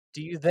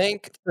Do you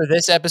think for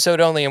this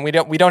episode only, and we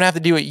don't have to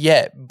do it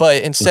yet,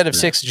 but instead of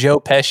 6 Joe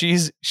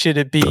Pesci's, should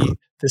it be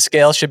the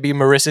scale should be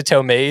Marissa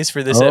Tomei's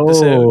for this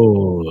episode?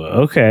 Oh,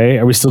 okay.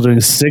 Are we still doing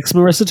 6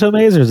 Marissa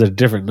Tomei's, or is it a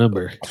different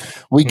number?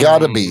 We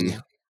gotta be.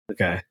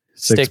 Okay.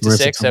 Stick to Marissa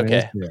 6? Tomei's?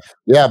 Okay.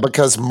 Yeah,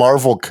 because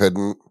Marvel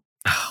couldn't.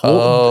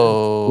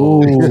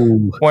 Oh.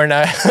 Ooh. We're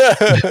not.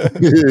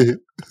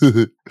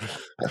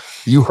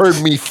 You heard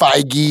me,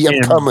 Feige.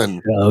 I'm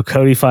coming.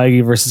 Cody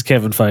Feige versus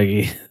Kevin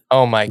Feige.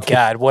 Oh my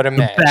God, what a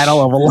match.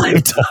 Battle of a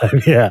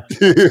lifetime. Yeah.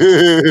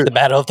 The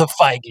battle of the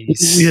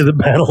Feiges. Yeah, the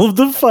battle of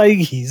the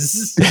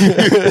Feiges.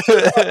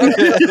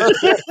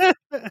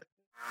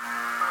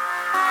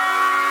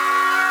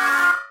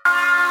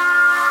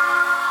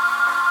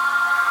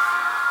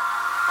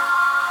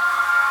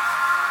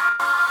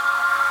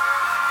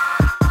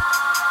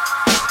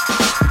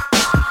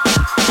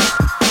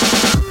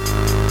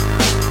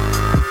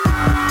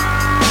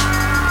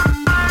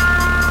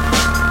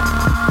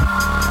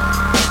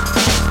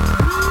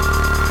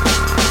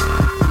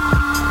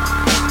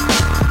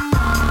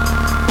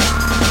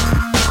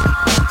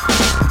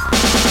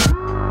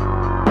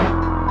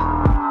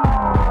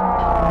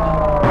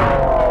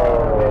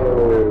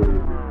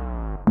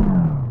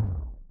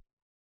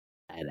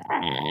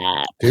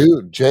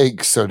 Dude,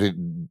 Jake, so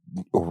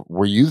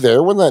were you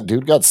there when that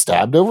dude got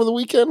stabbed over the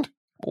weekend?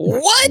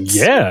 What?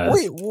 Yeah.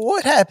 Wait,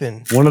 what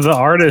happened? One of the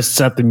artists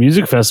at the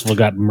music festival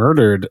got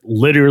murdered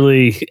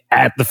literally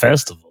at the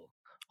festival.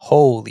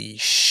 Holy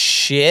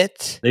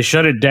shit. They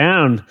shut it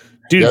down.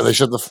 Dude, Yeah, they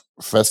shut the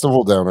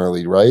festival down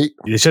early, right?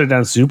 they shut it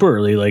down super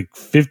early. Like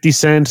 50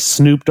 Cent,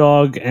 Snoop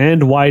Dogg,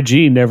 and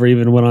YG never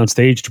even went on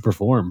stage to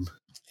perform.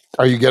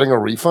 Are you getting a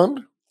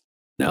refund?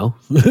 No.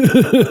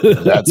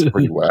 That's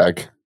pretty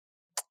whack.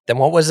 Then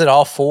what was it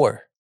all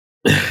for?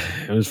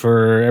 It was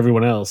for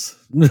everyone else,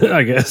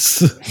 I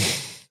guess.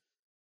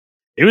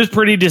 It was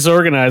pretty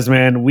disorganized,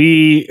 man.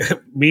 Me,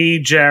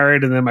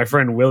 Jared, and then my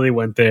friend Willie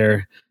went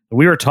there. And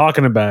we were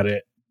talking about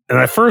it. And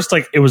at first,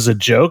 like, it was a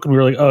joke. And we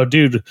were like, oh,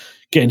 dude,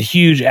 getting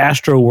huge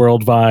Astro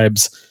World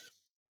vibes.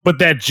 But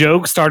that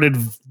joke started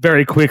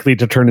very quickly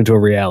to turn into a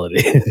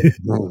reality.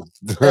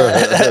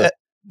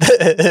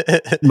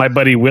 My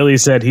buddy Willie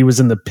said he was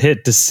in the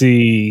pit to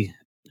see...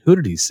 Who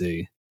did he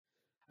see?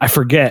 I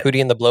forget.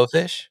 Hootie and the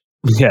Blowfish?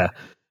 Yeah.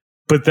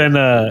 But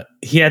then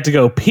he had to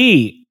go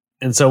pee.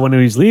 And so when he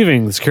was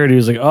leaving, the security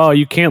was like, oh,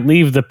 you can't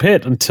leave the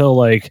pit until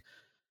like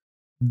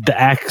the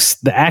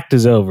act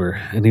is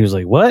over. And he was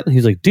like, what? And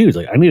he's like, dude,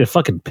 like I need a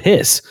fucking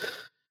piss.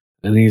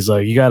 And he's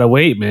like, you gotta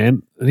wait,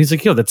 man. And he's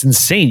like, yo, that's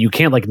insane. You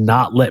can't like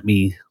not let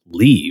me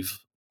leave.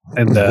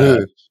 And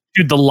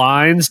dude, the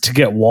lines to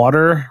get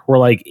water were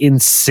like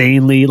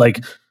insanely,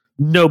 like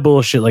no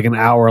bullshit, like an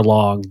hour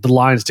long. The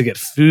lines to get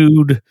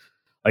food,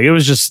 like it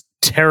was just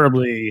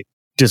terribly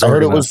I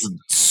heard disorganized. it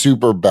was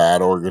super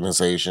bad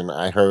organization.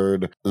 I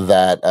heard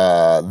that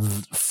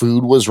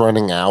food was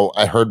running out.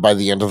 I heard by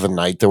the end of the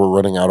night they were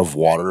running out of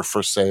water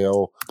for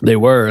sale. They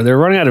were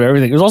running out of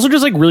everything. It was also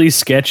just like really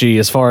sketchy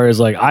as far as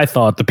like I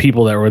thought the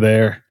people that were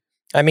there.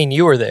 I mean,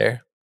 you were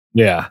there.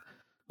 Yeah, it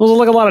was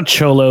like a lot of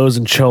cholos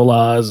and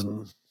cholas,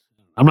 and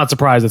I'm not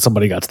surprised that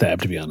somebody got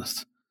stabbed. To be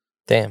honest,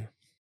 Damn.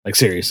 like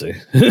seriously,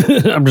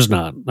 I'm just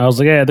not. I was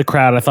like, yeah, the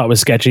crowd I thought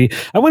was sketchy.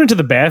 I went into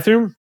the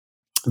bathroom,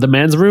 the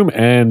men's room,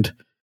 and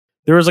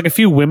there was like a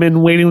few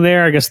women waiting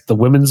there. I guess the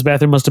women's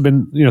bathroom must have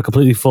been,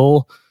 completely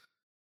full.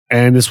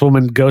 And this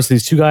woman goes to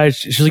these two guys.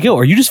 She's like, yo,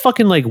 are you just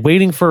fucking like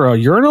waiting for a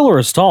urinal or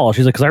a stall?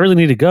 She's like, because I really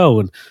need to go.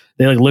 And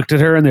they like looked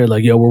at her and they're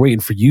like, yo, we're waiting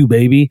for you,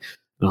 baby.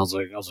 And I was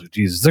like,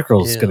 Jesus, this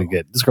girl's gonna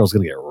get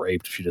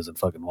raped if she doesn't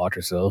fucking watch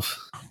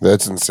herself.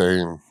 That's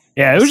insane.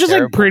 Yeah, it was just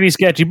Terrible. like pretty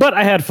sketchy, but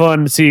I had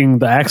fun seeing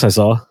the acts I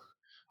saw.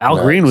 Al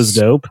Nice. Green was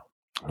dope.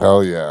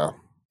 Hell yeah.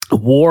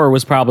 War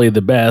was probably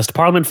the best.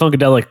 Parliament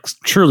Funkadelic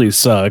truly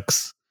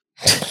sucks.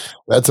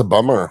 That's a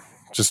bummer.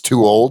 Just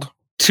too old.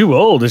 Too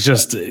old. It's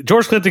just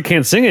George Clinton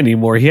can't sing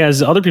anymore. He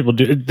has other people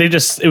do.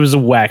 It was a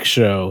whack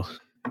show.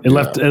 It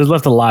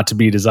left a lot to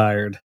be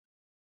desired.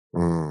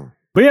 Mm.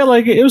 But yeah,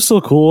 like it was still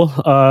cool.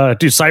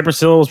 Dude, Cypress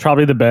Hill was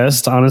probably the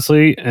best,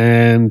 honestly,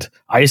 and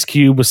Ice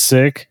Cube was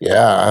sick.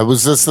 Yeah.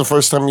 Was this the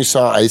first time you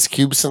saw Ice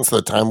Cube since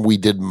the time we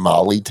did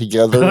Molly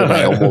together and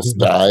I almost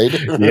died?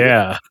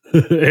 Yeah,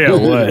 yeah, it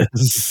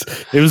was.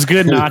 It was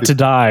good not to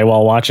die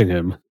while watching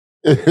him.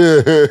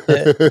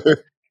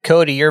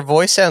 Cody, your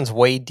voice sounds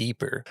way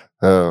deeper.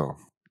 Oh.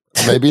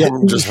 Maybe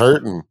I'm just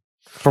hurting.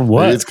 From Maybe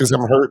what? it's because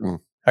I'm hurting.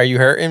 Are you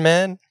hurting,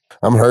 man?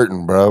 I'm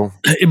hurting, bro.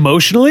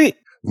 Emotionally?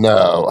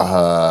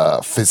 No,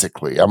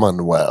 physically. I'm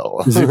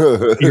unwell.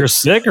 You're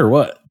sick or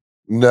what?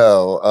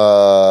 No,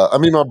 I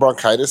mean my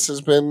bronchitis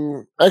has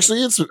been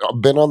it's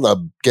been on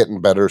the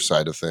getting better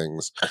side of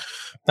things.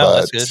 Oh,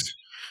 that's good.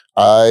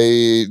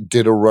 I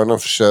did a run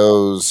of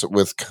shows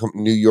with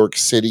New York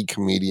City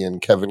comedian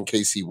Kevin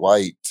Casey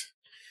White,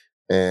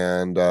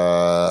 and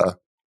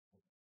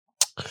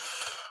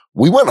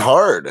we went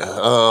hard.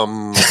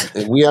 And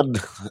we had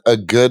a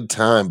good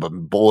time, but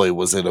boy,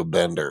 was it a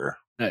bender.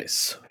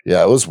 Nice.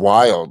 Yeah, it was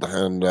wild,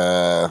 and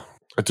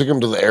I took him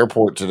to the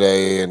airport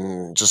today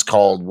and just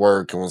called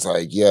work and was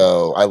like,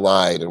 yo, I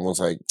lied, and was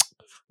like,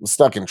 I'm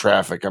stuck in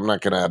traffic. I'm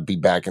not going to be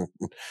back in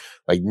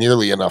like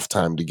nearly enough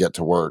time to get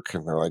to work.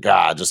 And they're like,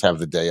 just have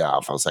the day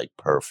off. I was like,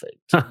 perfect.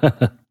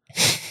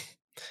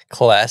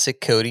 Classic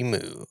Cody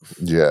move.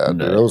 Yeah,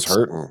 dude, I was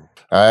hurting.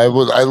 I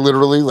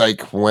literally,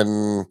 like,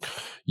 when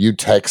you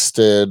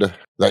texted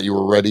that you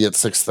were ready at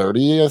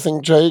 6:30, I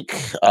think, Jake,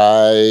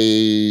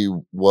 I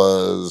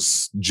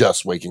was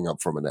just waking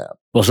up from a nap.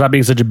 Well, stop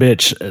being such a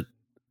bitch.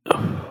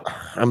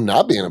 I'm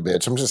not being a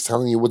bitch. I'm just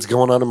telling you what's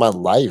going on in my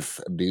life,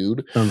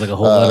 dude. Sounds like a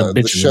whole lot of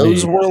bitching. The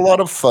shows were a lot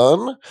of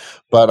fun,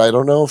 but I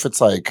don't know if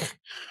it's like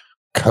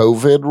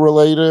COVID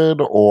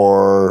related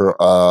or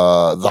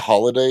the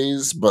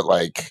holidays, but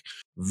like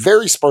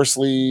very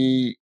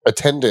sparsely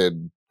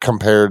attended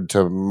compared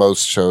to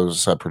most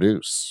shows I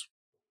produce.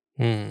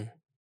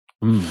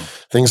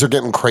 Things are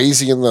getting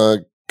crazy in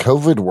the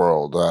COVID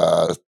world.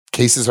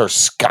 Cases are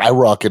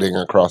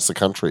skyrocketing across the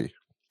country.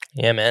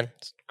 Yeah, man.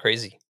 It's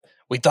crazy.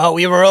 We thought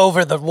we were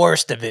over the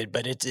worst of it,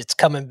 but it's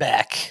coming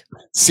back.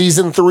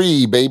 Season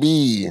 3,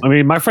 baby. I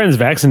mean, my friend's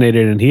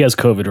vaccinated and he has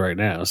COVID right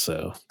now,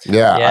 so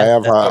yeah, I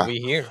have. That's what we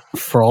hear.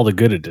 For all the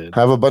good it did. I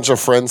have a bunch of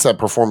friends that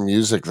perform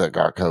music that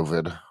got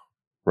COVID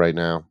right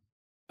now.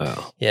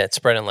 Oh, yeah, it's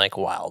spreading like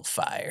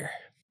wildfire.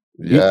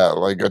 Yeah,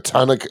 like a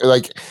ton of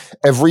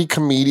every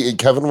comedian.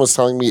 Kevin was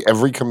telling me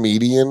every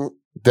comedian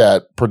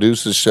that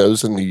produces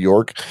shows in New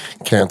York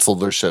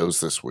canceled their shows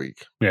this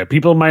week. Yeah,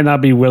 people might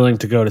not be willing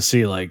to go to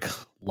see like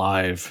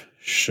live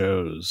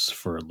shows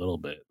for a little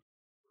bit.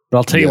 But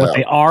I'll tell you what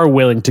they are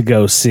willing to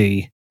go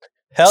see.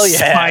 Hell yeah.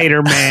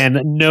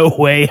 Spider-Man No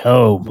Way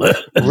Home.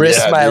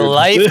 Risk my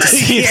life to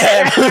see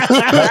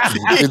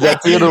that. Dude,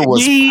 that theater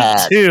was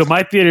packed. Too.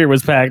 My theater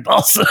was packed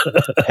also.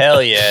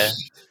 Hell yeah.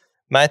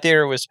 My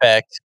theater was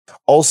packed.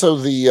 Also,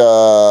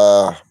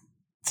 the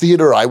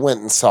theater I went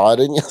and saw it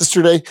in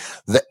yesterday,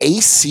 the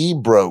AC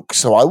broke,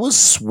 so I was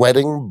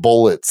sweating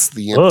bullets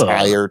the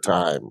entire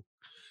time.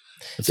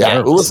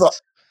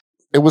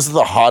 It was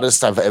the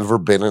hottest I've ever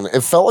been in.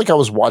 It felt like I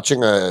was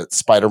watching a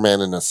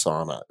Spider-Man in a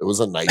sauna. It was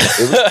a nice.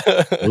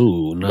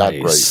 Ooh, nice. Not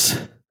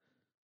great.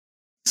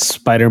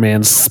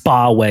 Spider-Man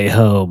Spa Way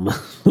Home.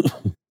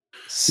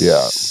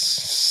 Yeah.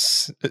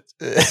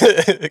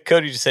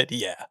 Cody just said,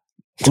 yeah.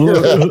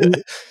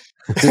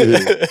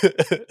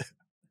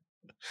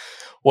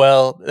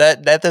 Well,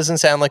 that doesn't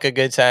sound like a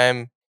good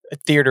time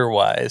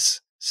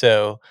theater-wise.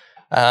 So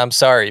I'm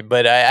sorry,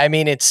 but I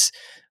mean,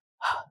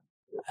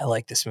 I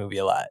like this movie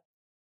a lot.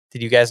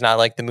 Did you guys not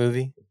like the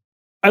movie?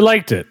 I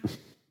liked it.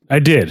 I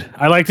did.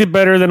 I liked it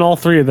better than all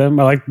three of them.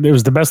 It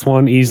was the best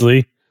one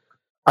easily.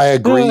 I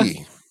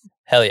agree.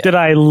 Hell yeah. Did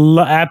I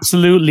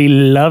absolutely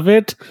love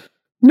it?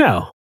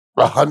 No.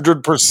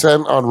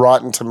 100% on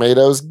Rotten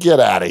Tomatoes.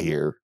 Get out of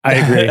here. I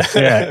agree.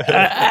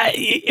 Yeah.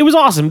 It was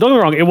awesome. Don't get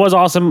me wrong. It was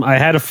awesome. I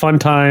had a fun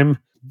time.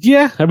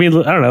 Yeah. I mean,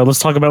 I don't know. Let's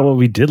talk about what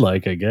we did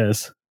like, I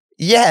guess.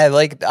 Yeah,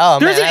 like, oh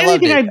man, I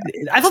loved it.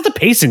 I thought the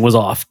pacing was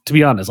off, to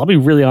be honest. I'll be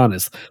really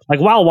honest. Like,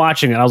 while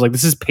watching it, I was like,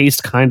 this is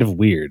paced kind of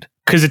weird.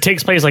 Because it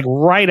takes place, like,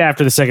 right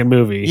after the second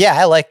movie. Yeah,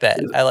 I like that.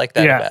 I like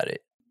that about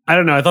it. I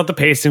don't know. I thought the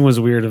pacing was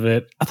weird of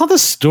it. I thought the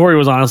story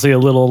was honestly a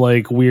little,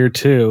 like, weird,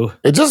 too.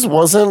 It just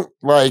wasn't,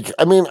 like,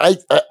 I mean, I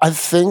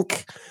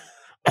think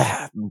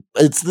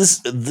it's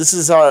this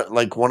is our,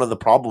 like, one of the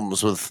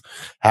problems with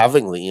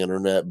having the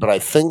internet, but I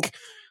think...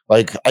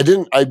 Like,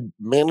 I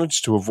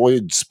managed to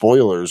avoid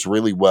spoilers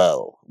really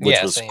well,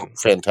 which was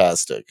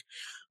fantastic.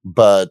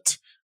 But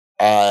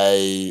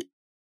I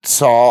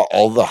saw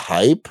all the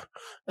hype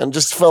and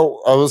just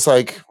felt, I was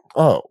like,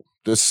 oh,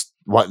 this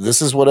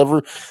is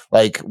whatever.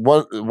 Like,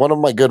 one of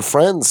my good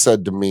friends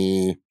said to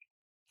me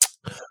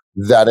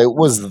that it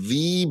was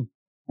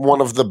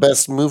one of the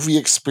best movie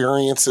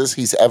experiences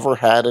he's ever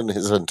had in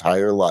his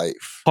entire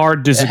life.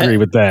 Hard disagree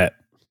with that.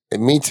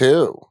 Me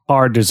too.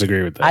 Hard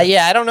disagree with that.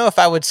 I don't know if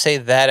I would say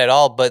that at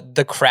all, but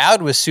the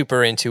crowd was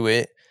super into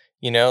it.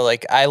 You know,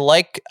 like I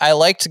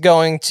liked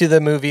going to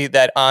the movie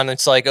that on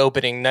its like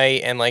opening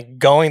night and like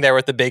going there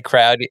with the big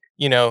crowd,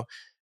 you know,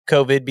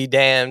 COVID be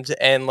damned,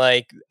 and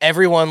like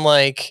everyone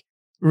like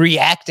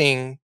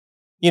reacting.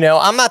 You know,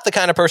 I'm not the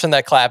kind of person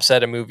that claps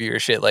at a movie or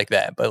shit like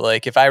that. But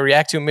like, if I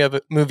react to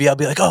a movie, I'll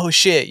be like, oh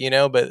shit, you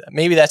know, but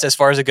maybe that's as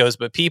far as it goes.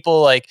 But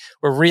people like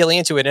were really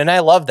into it. And I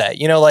love that,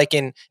 you know, like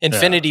in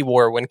Infinity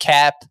War, when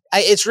Cap,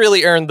 it's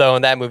really earned though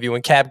in that movie,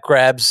 when Cap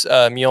grabs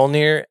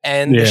Mjolnir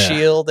and the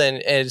shield. And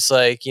it's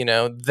like, you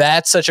know,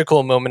 that's such a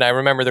cool moment. I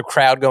remember the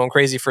crowd going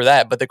crazy for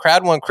that. But the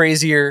crowd went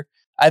crazier,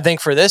 I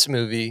think, for this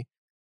movie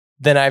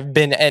than I've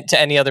been to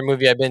any other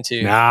movie I've been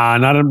to. Nah,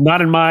 not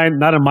in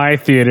my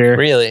theater.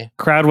 Really?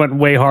 Crowd went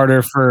way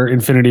harder for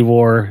Infinity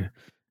War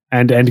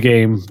and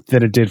Endgame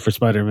than it did for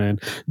Spider-Man.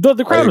 Though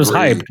the crowd was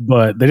hyped,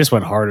 but they just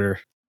went harder.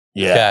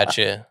 Yeah.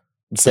 Gotcha.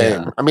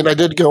 Same. Yeah. I mean, I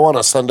did go on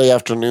a Sunday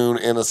afternoon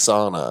in a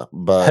sauna,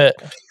 but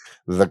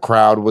the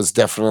crowd was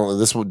definitely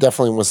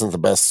definitely wasn't the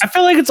best. I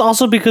feel like it's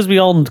also because we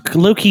all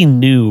low-key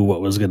knew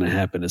what was going to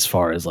happen as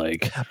far as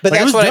like. But like,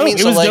 that's what I mean.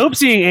 It was dope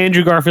seeing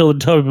Andrew Garfield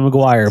and Tobey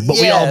Maguire, but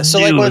we all so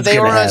knew like it when was they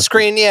were gonna on happen.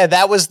 screen,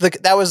 that was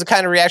the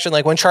kind of reaction.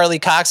 Like when Charlie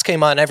Cox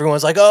came on,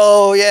 everyone's like,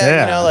 "Oh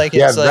yeah," you know, like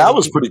Yeah, it's like, that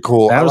was pretty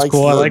cool. That was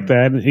cool. I like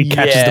that. He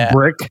catches the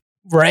brick.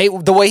 Right,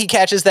 the way he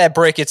catches that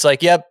brick, it's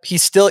like, yep,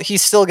 he's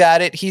still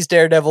got it. He's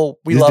Daredevil.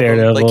 We love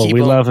him. Like, keep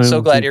we him. love him.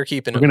 So glad you're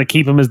keeping We're him. gonna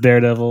keep him as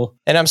Daredevil.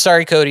 And I'm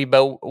sorry, Cody,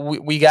 but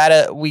we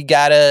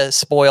gotta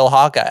spoil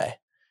Hawkeye.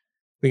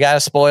 We gotta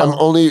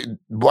spoil.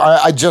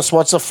 I just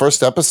watched the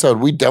first episode.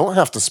 We don't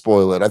have to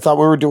spoil it. I thought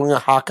we were doing a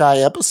Hawkeye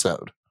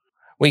episode.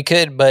 We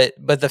could, but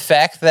the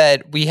fact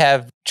that we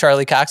have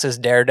Charlie Cox as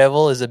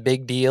Daredevil is a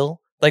big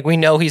deal. Like, we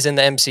know he's in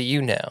the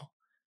MCU now.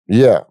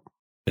 Yeah.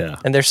 Yeah.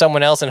 And there's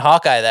someone else in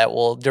Hawkeye that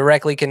will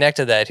directly connect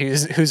to that,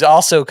 who's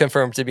also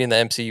confirmed to be in the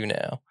MCU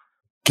now.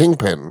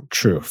 Kingpin.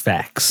 True.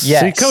 Facts.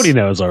 Yes. See, Cody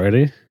knows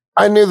already.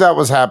 I knew that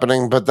was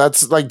happening, but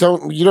that's like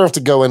you don't have to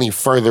go any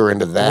further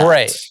into that.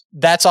 Right.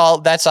 That's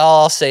all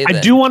I'll say. I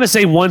then. do want to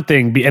say one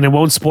thing, and it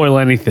won't spoil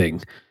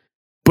anything.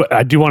 But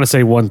I do want to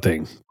say one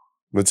thing.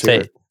 Let's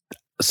hear it.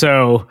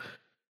 So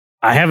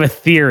I have a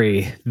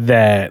theory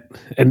that,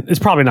 and it's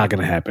probably not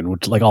going to happen,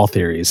 which like all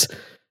theories,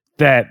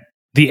 that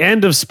the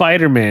end of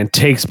Spider-Man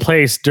takes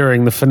place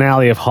during the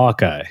finale of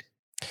Hawkeye.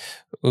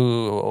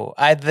 Ooh,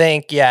 I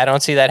think, I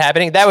don't see that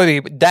happening.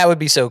 That would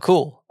be so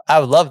cool. I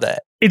would love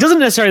that. It doesn't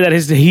necessarily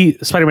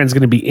that Spider-Man's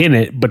going to be in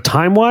it, but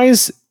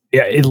time-wise,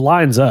 it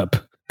lines up.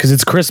 Because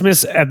it's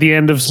Christmas at the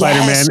end of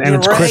Spider-Man, and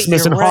it's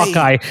Christmas in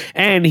Hawkeye,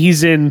 and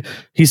he's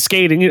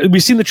skating.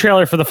 We've seen the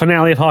trailer for the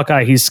finale of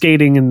Hawkeye. He's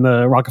skating in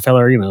the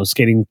Rockefeller,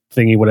 skating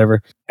thingy,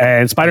 whatever.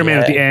 And Spider-Man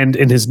at the end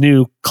in his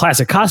new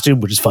classic costume,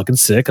 which is fucking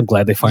sick. I'm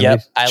glad they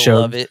finally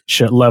love it.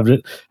 Loved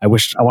it. I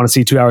want to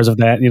see 2 hours of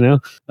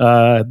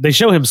that. They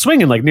show him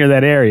swinging like near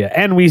that area,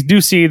 and we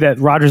do see that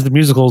Rogers the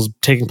Musical is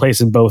taking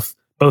place in both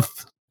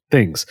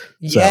things.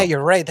 Yeah,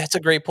 you're right. That's a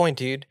great point,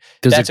 dude.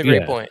 That's a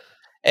great point.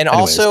 And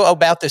Anyways. Also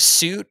about the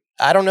suit,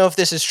 I don't know if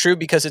this is true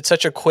because it's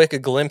such a quick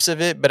glimpse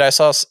of it, but I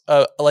saw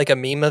like a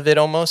meme of it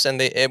almost,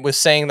 and it was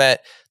saying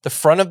that the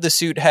front of the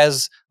suit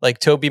has like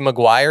Tobey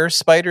Maguire's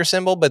spider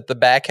symbol, but the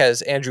back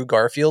has Andrew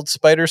Garfield's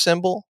spider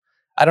symbol.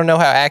 I don't know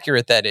how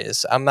accurate that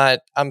is. I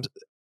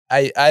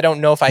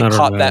don't know if I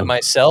caught that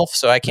myself,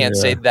 so I can't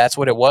say that's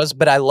what it was,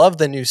 but I love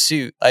the new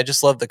suit. I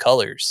just love the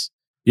colors.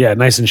 Yeah,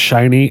 nice and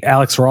shiny.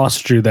 Alex Ross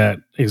drew that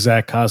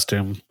exact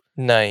costume.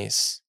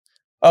 Nice.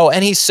 Oh,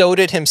 and he sewed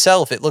it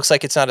himself. It looks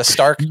like it's not a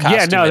Stark costume.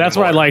 Yeah, no, that's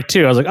anymore. what I like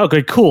too. I was like,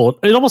 okay, cool.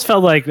 It almost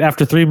felt like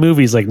after 3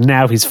 movies, like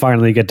now he's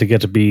finally get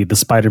to be the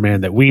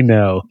Spider-Man that we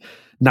know,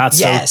 not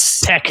so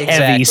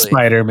tech-heavy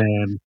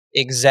Spider-Man.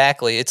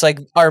 Exactly. It's like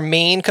our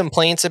main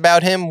complaints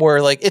about him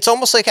were like, it's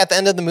almost like at the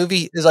end of the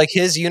movie is like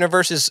his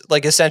universe is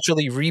like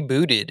essentially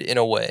rebooted in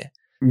a way.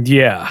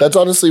 Yeah. That's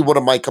honestly one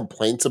of my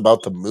complaints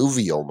about the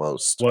movie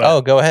almost. What?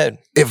 Oh, go ahead.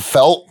 It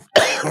felt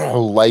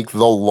like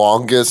the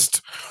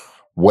longest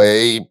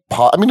way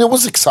I mean, it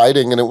was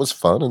exciting and it was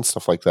fun and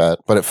stuff like that,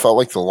 but it felt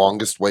like the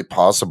longest way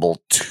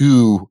possible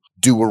to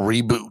do a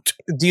reboot.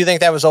 Do you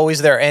think that was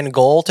always their end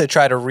goal, to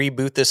try to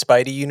reboot the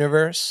Spidey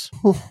universe?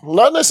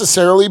 Not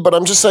necessarily, but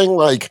I'm just saying,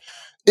 like,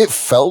 it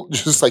felt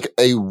just like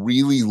a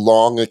really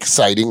long,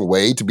 exciting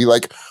way to be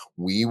like,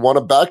 we want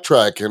to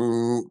backtrack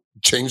and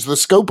change the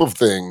scope of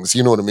things.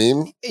 You know what I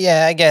mean?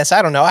 Yeah, I guess.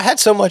 I don't know. I had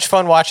so much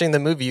fun watching the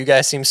movie. You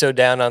guys seem so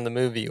down on the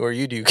movie, or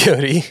you do,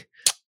 Cody.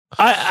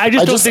 I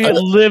just don't think it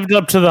lived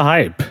up to the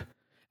hype.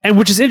 And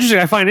which is interesting.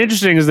 I find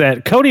interesting is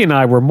that Cody and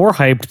I were more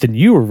hyped than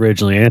you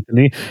originally,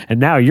 Anthony, and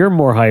now you're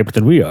more hyped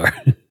than we are.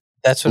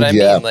 That's what I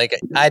mean. Like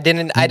I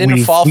didn't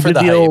fall for the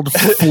hype. Old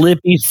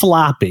flippy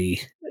floppy.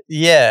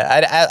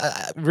 Yeah,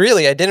 I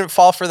really didn't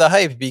fall for the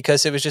hype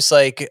because it was just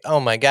like, oh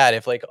my god,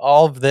 if like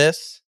all of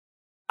this.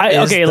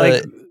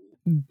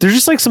 There's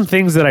just like some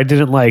things that I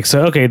didn't like.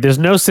 So, okay, there's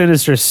no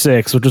Sinister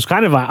Six, which was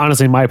kind of,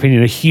 honestly, in my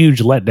opinion, a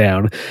huge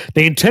letdown.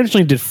 They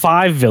intentionally did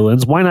 5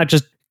 villains. Why not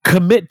just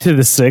commit to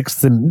the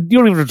 6th? And you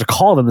don't even have to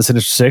call them the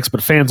Sinister Six,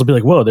 but fans will be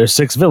like, whoa, there's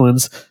 6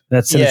 villains.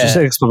 That's Sinister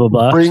Six, blah,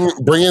 blah, blah.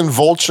 Bring in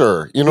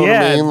Vulture. You know what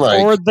I mean?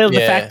 Like, or the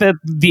fact that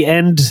the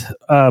end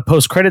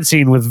post-credit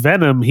scene with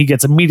Venom, he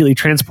gets immediately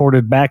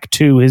transported back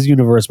to his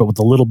universe, but with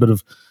a little bit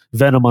of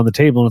Venom on the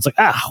table. And it's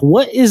like,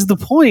 what is the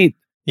point?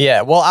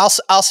 Yeah, well,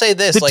 I'll say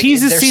this: the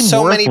teases there's seem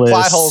so worthless. many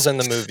plot holes in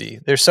the movie.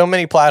 There's so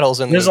many plot holes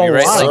in the movie,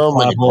 right? There's a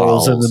lot of plot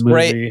holes in the movie,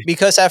 right?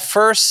 Because at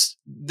first,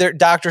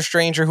 Doctor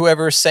Strange or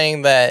whoever is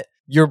saying that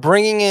you're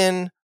bringing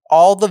in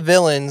all the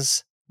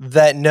villains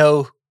that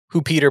know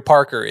who Peter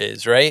Parker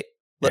is, right?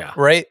 Yeah.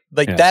 Right?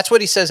 Like that's what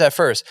he says at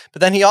first.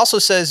 But then he also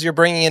says you're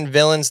bringing in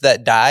villains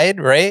that died,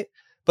 right?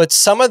 But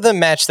some of them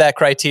match that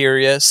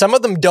criteria. Some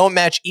of them don't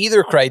match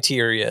either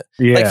criteria.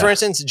 Yeah. Like, for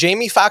instance,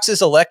 Jamie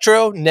Foxx's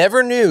Electro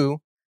never knew.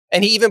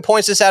 And he even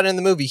points this out in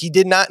the movie. He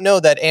did not know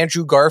that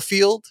Andrew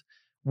Garfield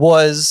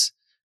was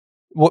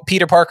what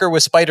Peter Parker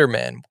was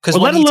Spider-Man. Because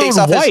Well, when let he alone takes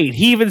off white.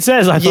 He even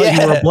says, "I thought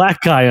you were a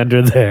black guy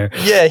under there."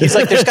 Yeah, he's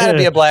like, "There's got to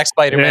be a black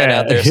Spider-Man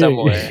out there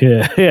somewhere."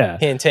 Yeah.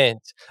 Hint, hint.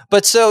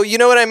 But so you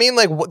know what I mean,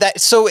 like that.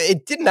 So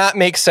it did not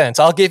make sense.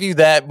 I'll give you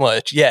that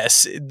much.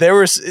 Yes, there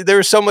was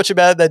so much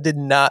about it that did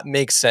not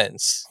make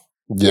sense.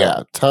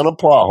 Yeah, ton of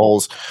plot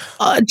holes.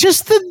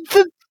 Just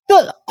the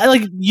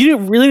like, you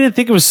really didn't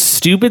think it was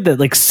stupid that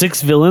like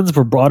 6 villains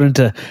were brought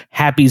into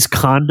Happy's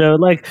condo?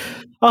 Like,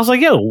 I was like,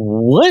 yo,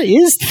 what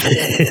is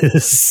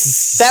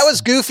this? That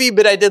was goofy,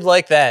 but I did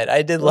like that.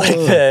 I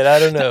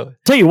don't know.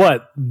 Tell you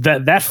what,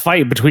 that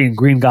fight between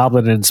Green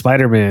Goblin and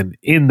Spider-Man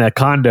in the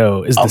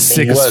condo is the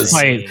sickest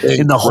fight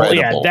in the whole.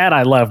 Yeah, that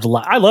I loved a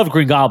lot. I love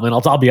Green Goblin.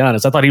 I'll be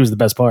honest. I thought he was the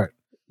best part.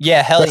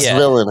 Yeah, hell Best yeah.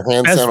 Villain,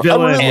 Best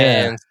villain,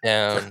 Hands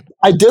down.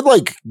 I did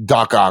like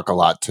Doc Ock a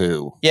lot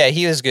too. Yeah,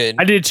 he was good.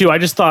 I did too. I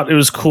just thought it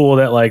was cool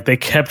that like they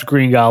kept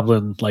Green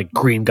Goblin like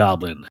Green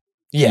Goblin.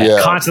 Yeah.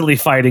 Constantly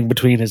fighting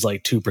between his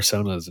like 2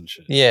 personas and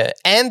shit. Yeah.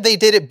 And they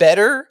did it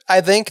better, I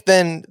think,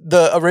 than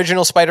the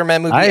original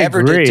Spider-Man movie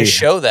ever did to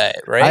show that,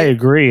 right? I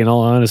agree, in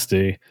all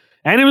honesty.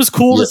 And it was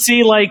cool to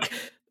see like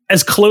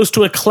as close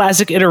to a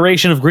classic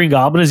iteration of Green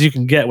Goblin as you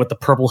can get with the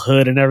purple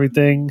hood and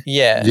everything.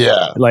 Yeah.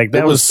 Yeah. Like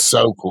that was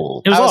so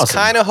cool. It was I was awesome.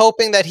 kind of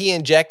hoping that he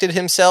injected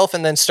himself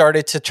and then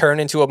started to turn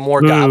into a more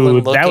goblin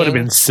looking. That would have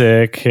been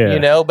sick. Yeah. You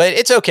know, but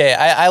it's okay.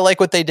 I like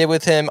what they did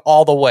with him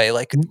all the way.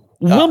 Like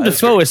Willem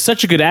Dafoe is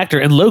such a good actor,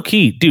 and low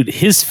key, dude,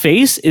 his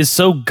face is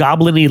so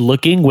goblin-y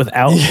looking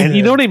without, and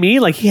you know what I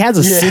mean? Like he has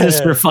a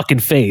sinister fucking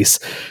face.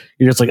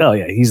 You're just like, oh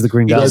yeah, he's the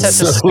Green Goblin.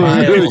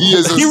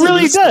 He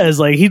really does.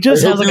 Like he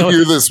just has like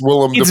hear this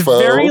Willem it's Dafoe.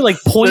 very like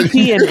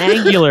pointy and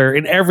angular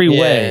in every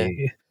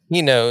way.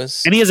 He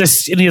knows, and he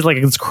has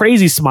like this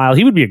crazy smile.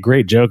 He would be a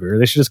great Joker.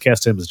 They should just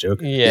cast him as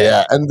Joker.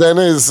 Yeah, and then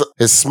his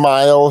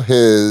smile,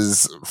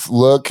 his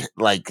look,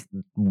 like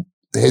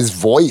his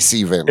voice,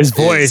 even his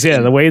voice. Yeah,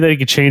 the way that he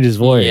could change his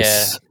voice.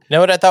 Yeah. You know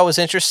what I thought was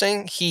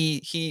interesting?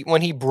 He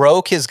when he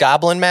broke his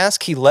goblin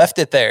mask, he left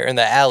it there in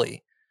the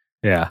alley.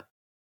 Yeah.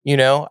 You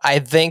know, I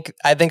think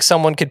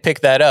someone could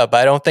pick that up.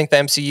 I don't think the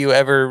MCU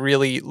ever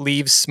really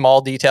leaves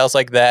small details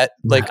like that.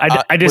 Like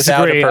I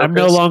disagree. I'm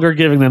no longer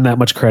giving them that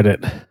much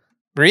credit.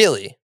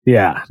 Really?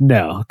 Yeah,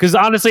 no. Because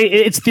honestly,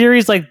 it's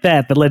theories like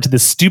that led to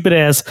this stupid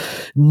ass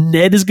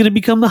Ned is going to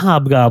become the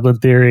Hobgoblin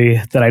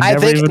theory that I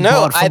never even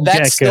bought from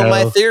that's still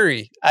my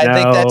theory. I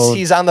think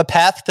he's on the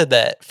path to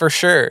that for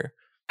sure.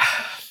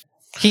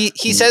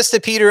 He says to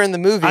Peter in the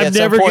movie, I'm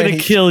never going to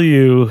kill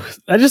you.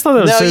 I just thought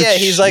that was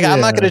he's like, I'm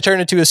not going to turn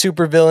into a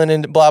supervillain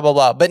and blah, blah,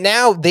 blah. But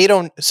now they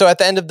don't. So at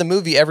the end of the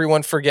movie,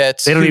 everyone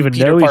forgets they don't even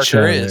Peter know Parker each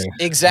other. is.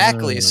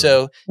 Exactly.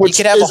 So which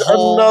he could have is a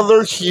whole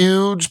another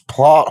huge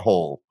plot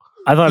hole.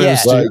 I thought it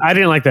was stupid. I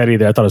didn't like that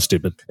either. I thought it was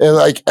stupid. And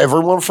like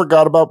everyone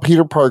forgot about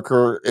Peter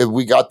Parker. And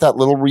we got that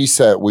little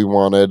reset we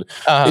wanted.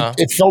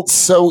 It felt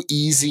so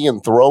easy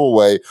and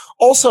throwaway.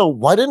 Also,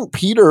 why didn't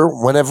Peter,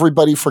 when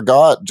everybody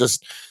forgot,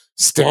 just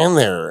stand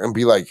there and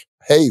be like,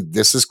 hey,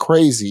 this is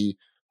crazy.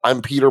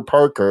 I'm Peter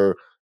Parker.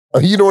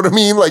 You know what I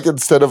mean? Like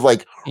instead of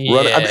like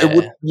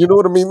running, you know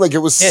what I mean? Like it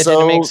was it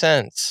didn't make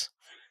sense.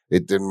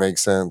 It didn't make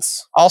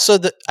sense. Also,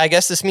 I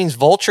guess this means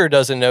Vulture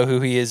doesn't know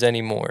who he is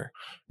anymore.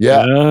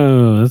 Yeah.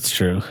 Oh, that's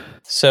true.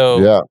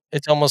 So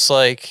it's almost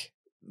like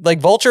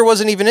Vulture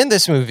wasn't even in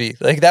this movie.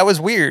 Like that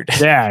was weird.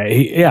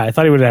 Yeah. I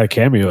thought he would have had a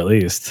cameo at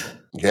least.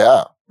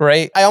 Yeah.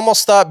 Right. I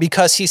almost thought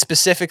because he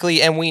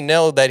specifically, and we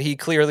know that he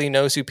clearly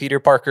knows who Peter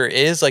Parker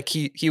is, like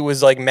he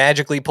was like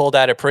magically pulled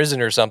out of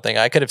prison or something.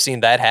 I could have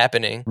seen that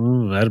happening.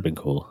 That'd have been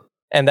cool.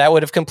 And that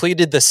would have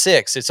completed the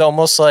 6. It's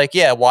almost like,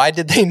 why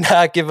did they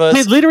not give us?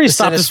 They literally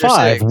stopped at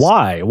 5. 6?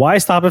 Why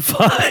stop at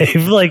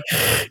 5? Like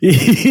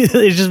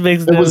it just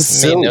makes made no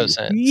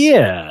sense.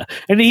 Yeah,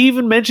 and he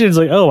even mentions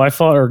like, oh,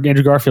 or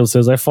Andrew Garfield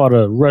says, I fought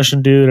a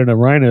Russian dude in a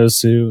rhino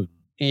suit.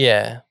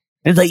 Yeah,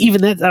 and like even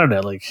that, I don't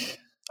know, like.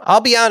 I'll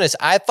be honest,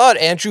 I thought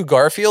Andrew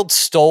Garfield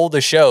stole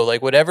the show.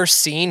 Like whatever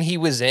scene he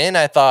was in,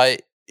 I thought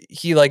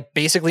he like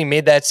basically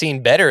made that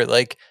scene better.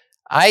 Like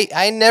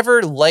I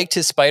never liked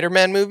his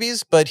Spider-Man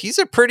movies, but he's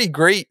a pretty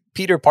great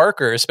Peter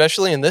Parker,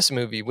 especially in this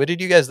movie. What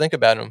did you guys think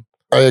about him?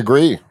 I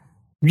agree.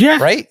 Yeah.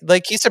 Right?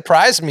 Like he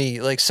surprised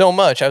me like so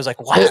much. I was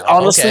like, wow. It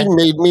honestly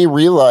made me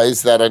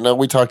realize that I know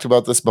we talked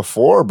about this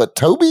before, but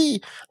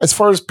Toby, as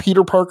far as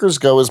Peter Parkers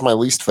go, is my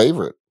least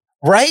favorite.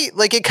 Right?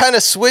 Like it kind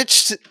of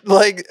switched,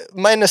 like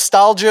my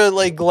nostalgia,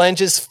 like Glenn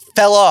just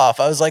fell off.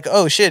 I was like,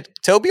 oh shit,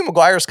 Tobey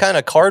Maguire's kind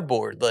of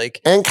cardboard.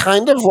 Like, and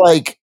kind of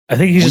like, I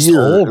think he's just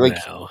old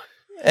now.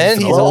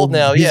 And he's old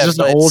now. He's just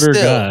an older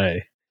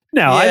guy.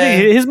 No, I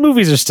think his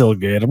movies are still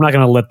good. I'm not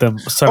going to let them.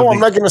 I'm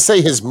not going to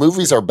say his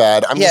movies are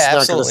bad. I'm just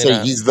not going to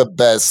say he's the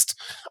best.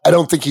 I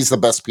don't think he's the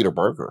best Peter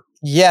Parker.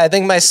 Yeah, I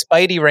think my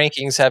Spidey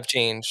rankings have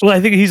changed. Well, I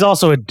think he's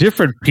also a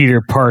different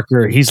Peter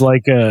Parker. He's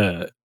like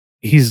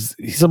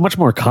he's a much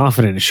more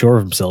confident and sure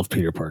of himself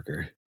Peter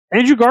Parker.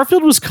 Andrew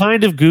Garfield was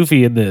kind of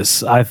goofy in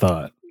this, I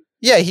thought.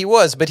 Yeah, he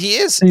was, but he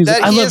is kind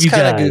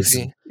of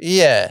goofy.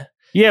 Yeah.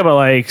 Yeah, but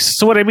like,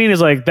 so what I mean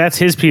is like, that's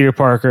his Peter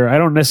Parker. I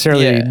don't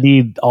necessarily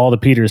need all the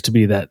Peters to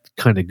be that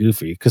kind of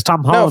goofy because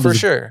Tom Holland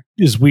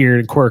is weird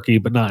and quirky,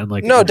 but not in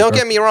like. No, don't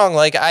get me wrong.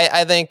 Like,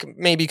 I think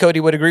maybe Cody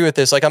would agree with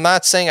this. Like, I'm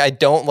not saying I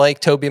don't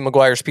like Tobey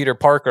Maguire's Peter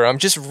Parker. I'm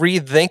just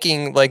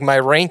rethinking like my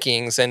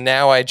rankings, and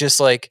now I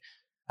just like,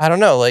 I don't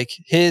know, like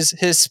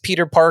his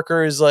Peter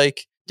Parker is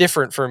like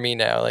different for me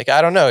now. Like,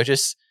 I don't know,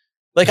 just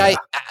like I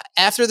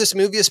after this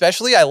movie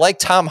especially, I like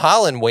Tom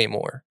Holland way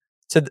more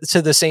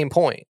to the same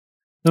point.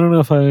 I don't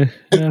know if I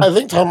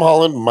think Tom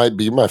Holland might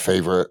be my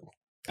favorite.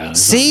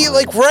 See,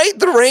 like, right?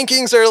 The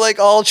rankings are like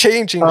all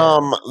changing.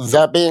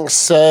 That being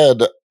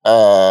said,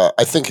 I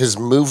think his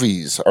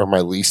movies are my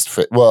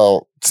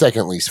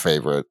second least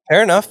favorite.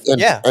 Fair enough. I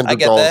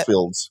get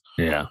Garfield's.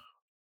 Yeah.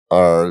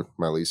 Are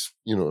my least,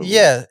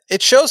 Yeah,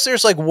 it shows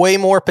there's like way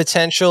more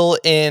potential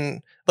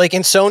in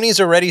Sony's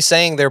already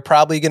saying they're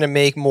probably going to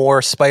make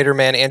more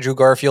Spider-Man Andrew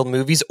Garfield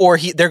movies, or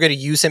they're going to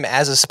use him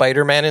as a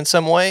Spider-Man in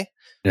some way.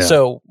 Yeah.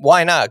 So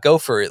why not go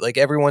for it? Like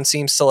everyone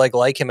seems to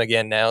like him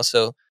again now.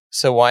 So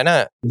why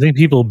not? I think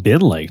people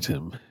liked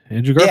him.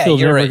 Andrew Garfield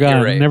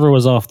never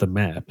was off the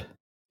map.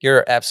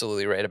 You're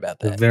absolutely right about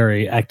that. A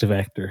very active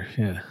actor.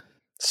 Yeah.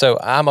 So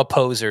I'm a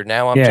poser.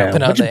 Now I'm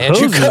jumping on the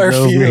Andrew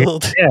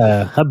Garfield.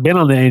 Yeah. I've been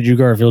on the Andrew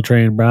Garfield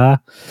train, brah.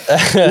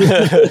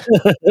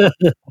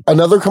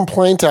 Another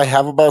complaint I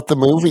have about the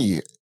movie,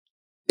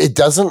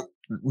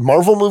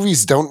 Marvel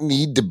movies don't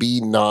need to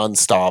be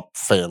nonstop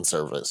fan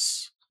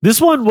service. This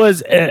one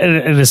was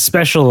a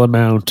special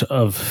amount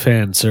of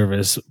fan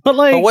service, but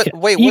like,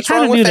 what's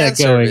wrong with fan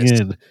service?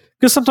 Going in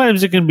because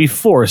sometimes it can be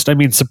forced. I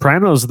mean,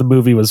 Sopranos, the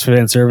movie was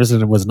fan service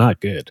and it was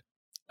not good.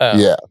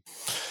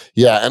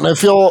 Yeah, and I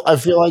feel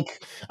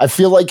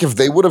like if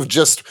they would have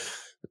just,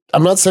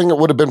 I'm not saying it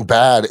would have been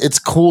bad. It's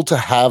cool to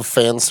have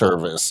fan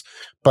service,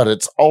 but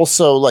it's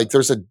also like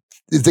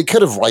they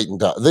could have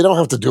lightened up. They don't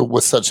have to do it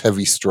with such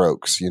heavy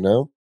strokes, Like,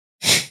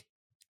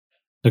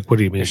 what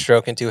do you mean? You're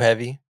stroking too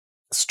heavy.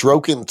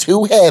 Stroking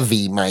too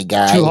heavy, my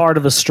guy. Too hard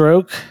of a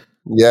stroke?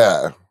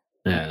 Yeah.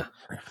 Yeah.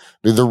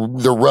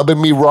 They're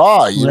rubbing me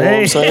raw, you know what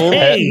I'm saying?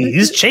 Hey,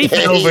 he's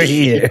chafing over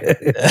here.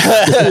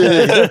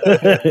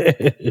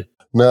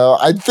 No,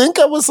 I think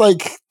I was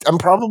like, I'm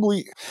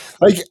probably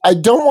like, I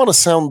don't want to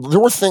sound, there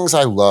were things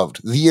I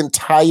loved. The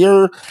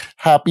entire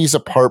Happy's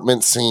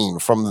apartment scene,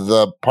 from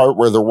the part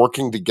where they're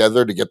working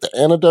together to get the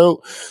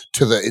antidote,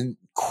 to the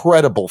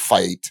incredible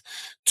fight,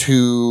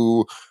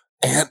 to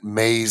Aunt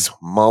May's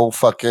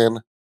motherfucking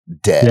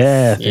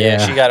death.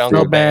 Yeah, she got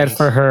so bad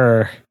for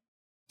her,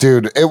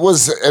 dude. It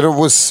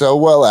was so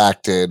well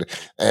acted,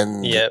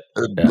 and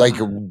like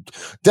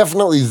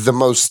definitely the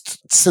most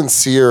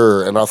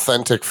sincere and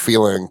authentic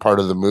feeling part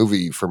of the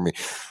movie for me.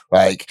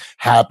 Like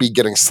Happy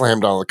getting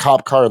slammed on the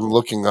cop car and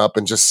looking up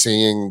and just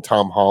seeing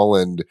Tom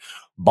Holland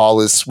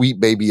bawl his sweet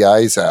baby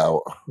eyes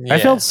out.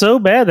 I felt so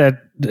bad that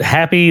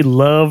Happy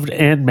loved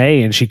Aunt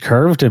May and she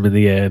curved him in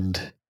the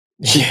end.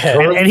 Yeah,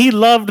 and he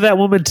loved that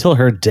woman till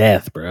her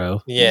death,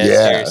 bro. Yeah.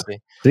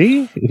 Seriously.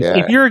 See,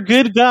 if you're a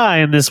good guy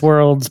in this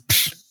world,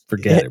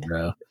 forget it,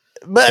 bro.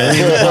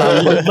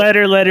 let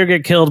her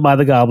get killed by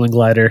the Goblin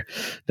Glider.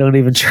 Don't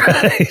even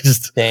try.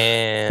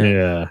 Damn.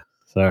 Yeah.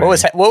 Sorry.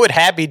 What would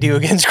Happy do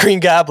against Green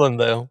Goblin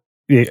though?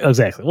 Yeah,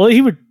 exactly. Well,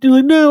 he would do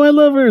like, no, I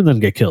love her, and then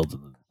get killed.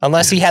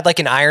 Unless he had like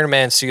an Iron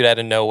Man suit out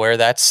of nowhere.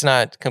 That's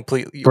not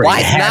completely.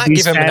 Why not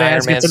give him an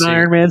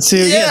Iron Man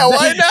suit? Yeah,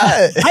 why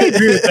not? I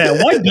agree with that.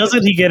 Why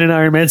doesn't he get an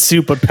Iron Man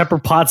suit, but Pepper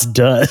Potts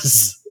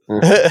does?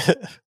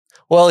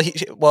 Well,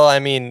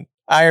 Tony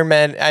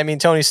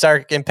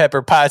Stark and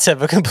Pepper Potts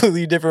have a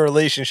completely different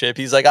relationship.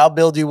 He's like, I'll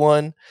build you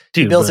one.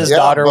 He builds his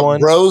daughter one.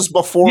 Bros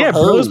before hoes.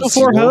 Bros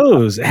before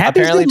hoes.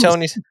 Apparently,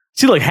 Tony's.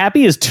 See, like,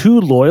 Happy is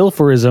too loyal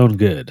for his own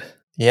good.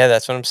 Yeah,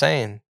 that's what I'm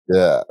saying.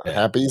 Yeah,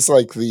 Happy's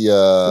like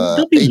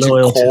the Agent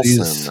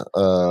Coulson.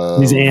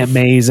 These Aunt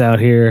Mays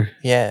out here.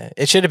 Yeah,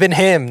 it should have been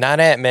him,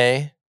 not Aunt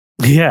May.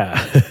 Yeah.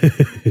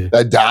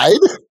 That died?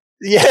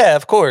 Yeah,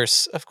 of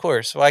course.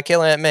 Why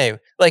kill Aunt May?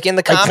 Like in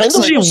the comics,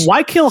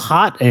 why kill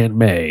hot Aunt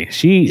May?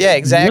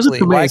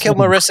 Exactly. Why kill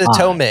Marissa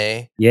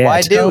Tomei? Yeah,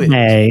 why do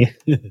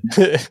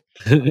it?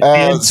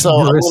 So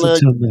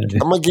I'm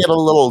gonna get a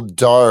little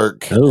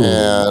dark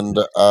and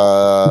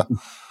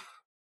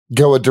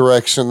go a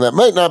direction that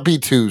might not be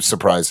too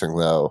surprising,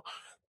 though.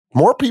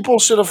 More people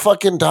should have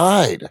fucking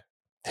died.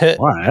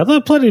 Why? I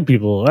thought plenty of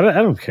people. I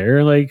don't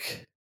care.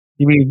 Like,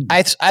 you mean?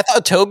 I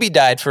thought Toby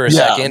died for a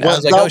second. I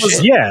was like,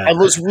 shit. Yeah. I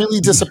was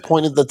really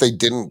disappointed that they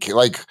didn't,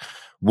 like,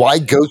 why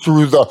go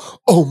through the,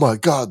 oh my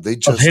God, they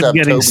just stabbed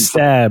getting Toby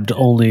stabbed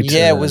only to,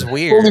 it was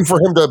weird. Only for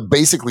him to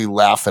basically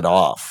laugh it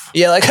off.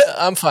 Yeah, like,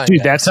 I'm fine.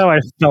 Dude, that's how I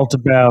felt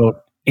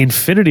about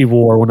Infinity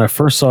War when I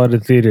first saw it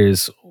in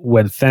theaters,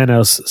 when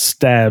Thanos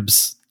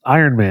stabs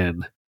Iron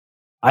Man.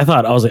 I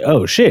was like,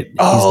 oh shit,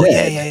 he's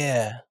dead.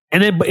 Yeah.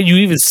 And then you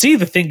even see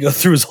the thing go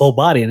through his whole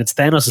body, and it's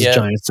Thanos'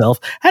 giant self.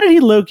 How did he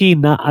Loki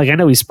not? Like, I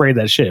know he sprayed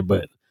that shit,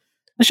 but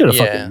I should have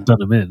fucking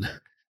done him in.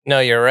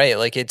 No, you're right.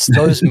 Like, it's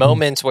those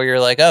moments where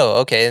you're like,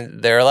 oh, okay,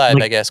 they're alive,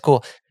 like, I guess.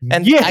 Cool.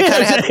 And I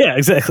kind of had,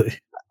 exactly.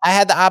 I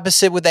had the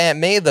opposite with Aunt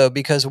May though,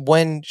 because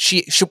when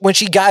she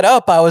got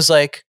up, I was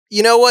like,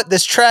 you know what,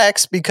 this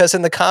tracks, because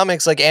in the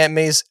comics, like Aunt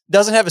May's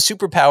doesn't have a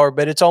superpower,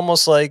 but it's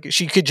almost like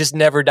she could just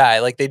never die.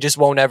 Like they just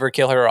won't ever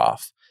kill her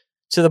off,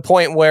 to the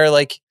point where,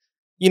 like,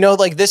 you know,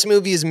 like this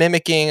movie is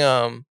mimicking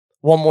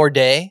One More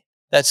Day,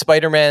 that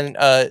Spider-Man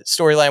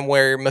storyline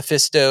where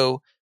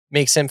Mephisto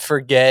makes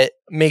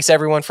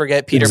everyone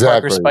forget Peter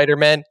Parker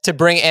Spider-Man to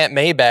bring Aunt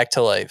May back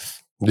to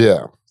life.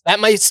 Yeah. That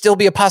might still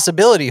be a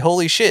possibility.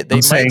 Holy shit.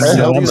 I'm saying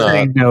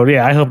no.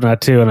 Yeah, I hope not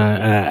too. And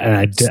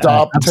I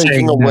stop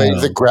taking away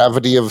the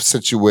gravity of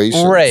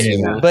situations. Right.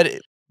 Yeah. But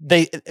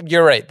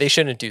you're right. They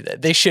shouldn't do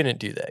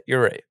that.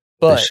 You're right.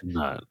 But they should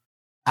not.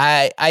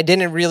 I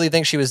didn't really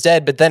think she was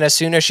dead. But then as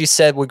soon as she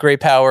said, with great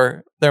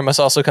power, there must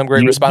also come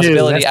great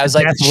responsibility, I was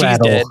like, she's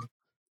dead.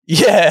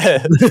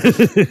 Yeah.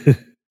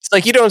 It's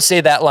like, you don't say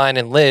that line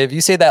and live.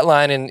 You say that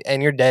line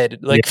and you're dead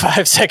like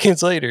 5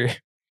 seconds later.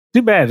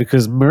 Too bad,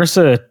 because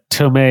Marissa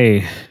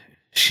Tomei,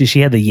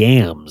 she had the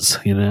yams,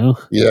 you know?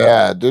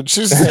 Yeah, dude,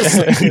 she's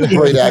a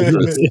great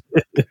actress.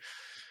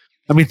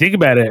 I mean, think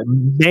about it.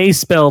 May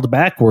spelled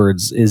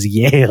backwards is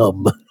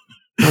yam.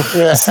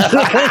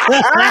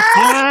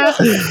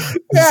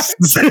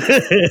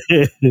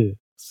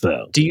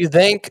 So, do you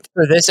think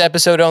for this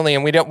episode only,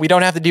 and we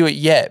don't have to do it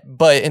yet,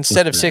 but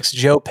instead of 6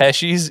 Joe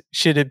Pesci's,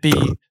 should it be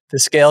the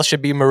scale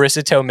should be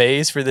Marissa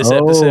Tomei's for this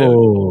episode?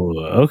 Oh,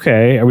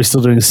 okay. Are we still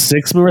doing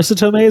 6 Marissa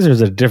Tomei's, or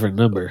is it a different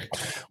number?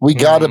 We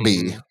gotta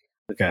be.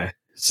 Okay.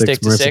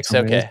 Stick to 6?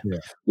 Okay.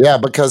 Yeah,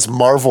 because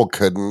Marvel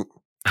couldn't.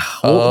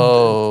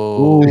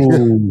 Oh.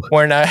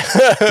 We're not.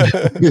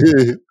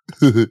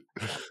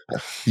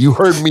 You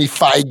heard me,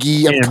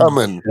 Feige. I'm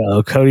coming.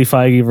 Cody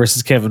Feige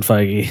versus Kevin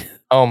Feige.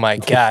 Oh my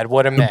God,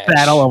 what a match. The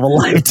battle of a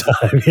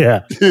lifetime, yeah.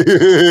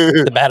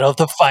 The battle of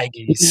the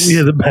Feiges.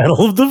 Yeah, the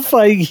battle of the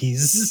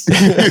Feiges.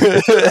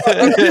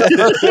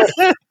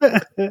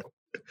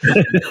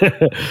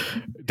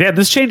 Dad,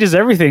 this changes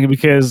everything,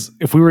 because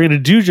if we were going to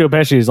do Joe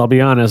Pesci's, I'll be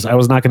honest, I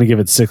was not going to give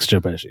it 6 Joe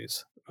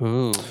Pesci's.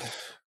 Ooh.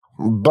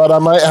 But I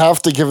might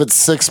have to give it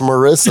 6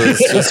 Marissas.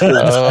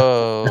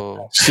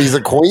 She's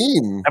a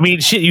queen. I mean,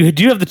 shit, you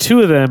do have the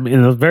 2 of them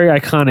in a very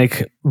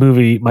iconic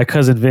movie, My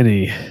Cousin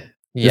Vinny.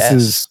 Yes.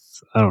 This is,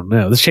 I don't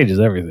know. This changes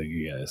everything,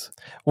 you guys.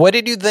 What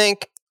did you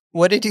think?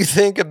 What did you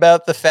think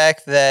about the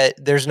fact that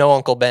there's no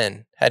Uncle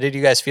Ben? How did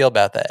you guys feel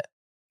about that?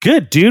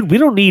 Good, dude. We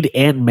don't need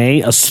Aunt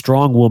May, a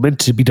strong woman,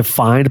 to be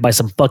defined by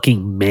some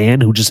fucking man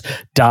who just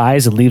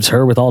dies and leaves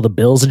her with all the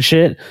bills and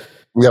shit.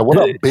 Yeah, what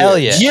a bitch. Hell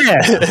yeah.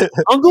 Yeah.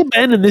 Uncle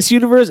Ben in this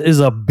universe is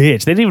a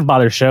bitch. They didn't even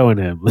bother showing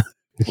him.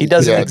 He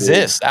doesn't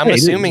exist. I'm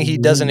assuming he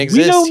doesn't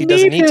exist. He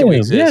doesn't need to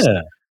exist.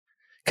 Yeah.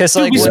 Because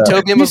like with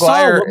Tobey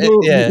Maguire,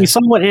 we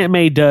saw what Aunt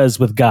May does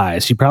with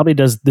guys. She probably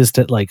does this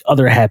to like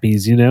other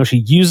happies, you know? She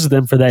uses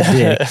them for that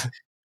dick.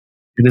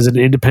 And is an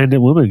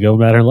independent woman going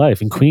about her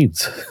life in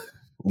Queens.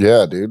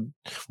 Yeah, dude.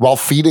 While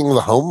feeding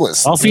the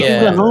homeless.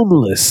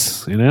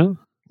 You know?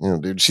 Yeah,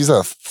 dude. She's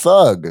a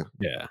thug.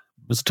 Yeah.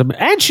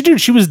 And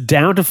she was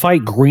down to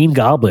fight Green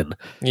Goblin.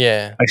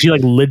 Yeah. Like she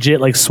like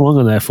legit like swung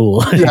on that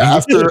fool.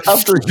 Yeah,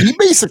 after he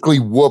basically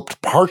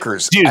whooped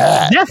Parker's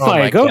ass. That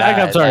fight.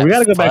 I'm sorry. We got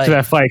to go back to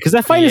that fight, because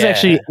that fight is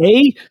actually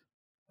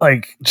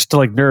just to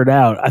like nerd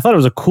out. I thought it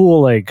was a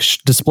cool like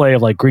display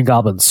of like Green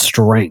Goblin's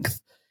strength.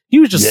 He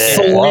was just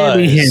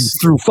slamming him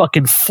through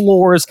fucking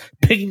floors,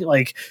 picking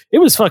like it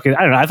was fucking.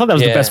 I don't know. I thought that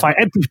was the best fight.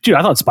 And dude,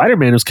 I thought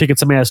Spider-Man was kicking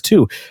some ass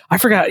too. I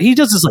forgot he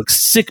does this like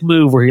sick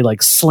move where he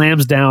like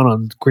slams down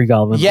on Green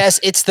Goblin. Yes,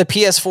 it's the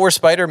PS4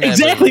 Spider-Man.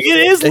 Exactly, move. It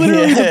is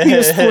literally the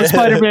PS4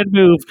 Spider-Man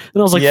move.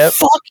 And I was like,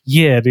 fuck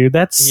yeah, dude,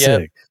 that's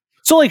sick.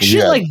 So like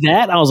shit like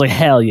that, I was like,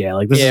 hell yeah,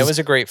 like this. Yeah, it was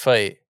a great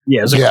fight.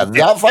 Yeah,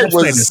 that fight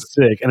was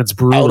sick and it's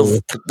brutal.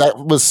 That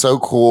was so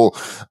cool,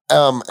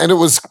 and it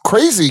was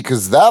crazy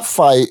because that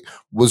fight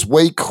was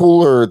way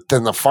cooler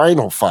than the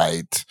final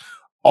fight.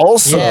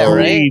 Also,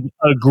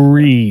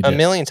 agreed. A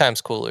million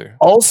times cooler.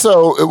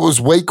 Also, it was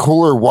way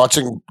cooler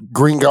watching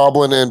Green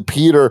Goblin and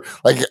Peter.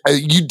 Like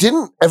you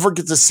didn't ever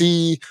get to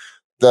see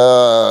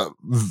the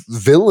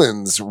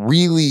villains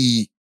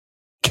really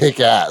kick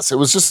ass. It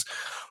was just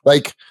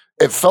like.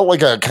 It felt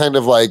like a kind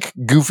of like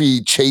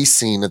goofy chase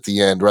scene at the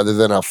end rather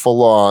than a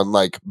full on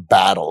like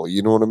battle.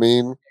 You know what I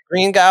mean?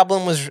 Green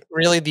Goblin was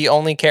really the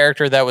only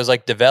character that was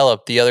like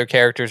developed. The other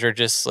characters are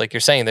just like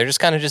you're saying, they're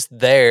just kind of just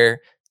there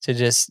to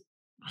just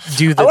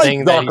do the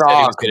thing that he said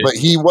he was good at. But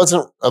he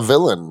wasn't a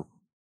villain.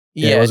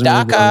 Yeah,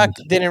 Doc Ock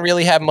didn't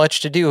really have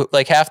much to do.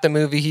 Like half the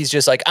movie, he's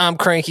just like, I'm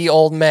cranky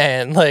old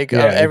man. Like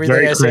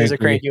everything I say is a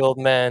cranky old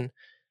man.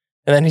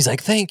 And then he's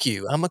like, thank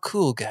you. I'm a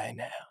cool guy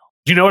now.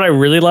 You know what I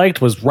really liked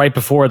was right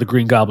before the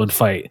Green Goblin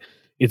fight.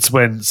 It's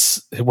when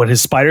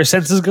his spider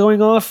sense is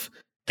going off,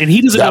 and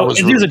he doesn't know.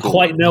 He doesn't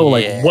quite know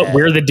like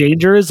where the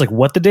danger is, like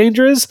what the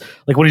danger is.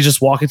 Like when he's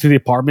just walking through the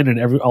apartment,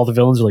 and all the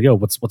villains are like, "Yo,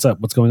 what's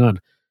up? What's going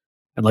on?"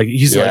 And like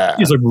he's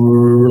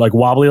like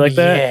wobbly like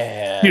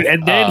that, dude.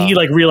 And then he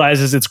like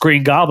realizes it's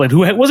Green Goblin, who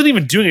wasn't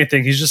even doing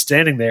anything. He's just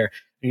standing there,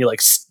 and he like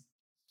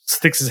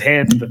sticks his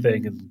hand to the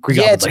thing, and Green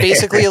Yeah, Goblin's it's like,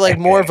 basically like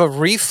more of a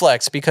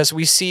reflex because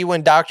we see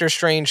when Doctor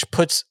Strange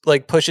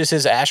pushes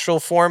his astral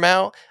form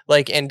out,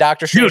 like, and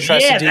Doctor Strange dude,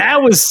 tries yeah, to do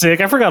that was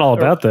sick. I forgot all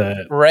about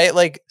that. right,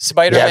 like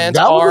Spider-Man's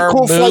that was a arm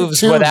cool fight moves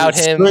too. without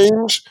him.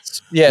 Strange,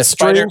 Yeah,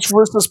 Strange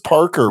versus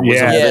Parker was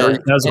Yeah, a very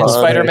that was and fun.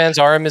 Spider-Man's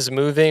arm is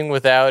moving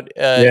without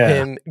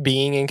him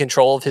being in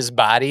control of his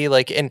body.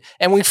 Like, and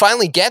we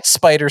finally get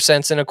Spider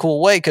Sense in a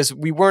cool way because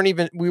we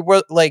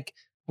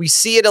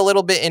see it a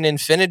little bit in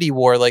Infinity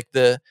War, like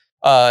the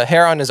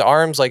hair on his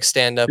arms like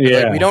stand up. But,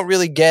 like, we don't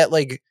really get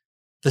like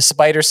the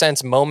Spider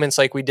Sense moments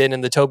like we did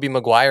in the Tobey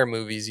Maguire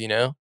movies, you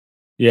know?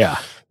 Yeah.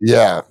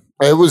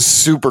 It was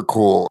super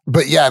cool.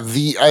 But yeah,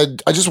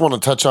 I just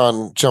want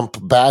to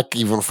jump back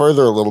even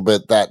further a little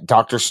bit, that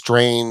Doctor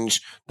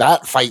Strange,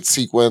 that fight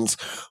sequence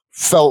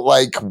felt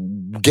like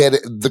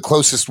the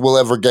closest we'll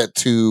ever get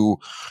to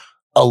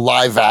a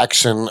live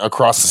action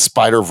across the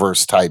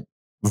Spider-Verse type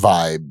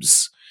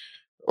vibes,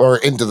 or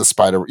into the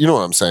Spider, you know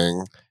what I'm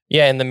saying?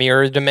 Yeah, in the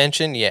mirror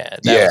dimension. Yeah,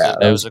 that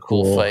was a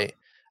cool fight.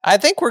 I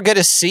think we're going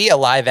to see a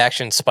live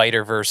action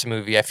Spider-Verse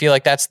movie. I feel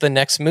like that's the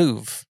next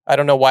move. I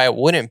don't know why it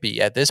wouldn't be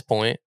at this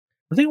point.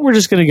 I think we're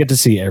just going to get to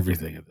see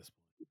everything at this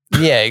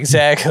point. Yeah,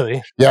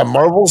 exactly. Yeah,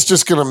 Marvel's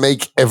just going to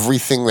make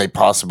everything they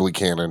possibly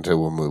can into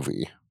a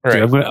movie.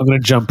 Right. Dude, I'm gonna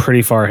jump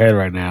pretty far ahead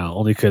right now,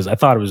 only because I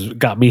thought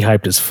got me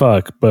hyped as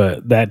fuck.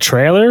 But that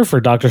trailer for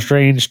Doctor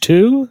Strange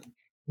 2,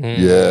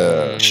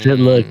 Yeah. shit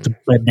looked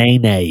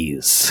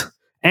bananas.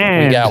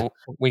 And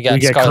we got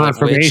Scarlet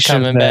Witch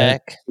coming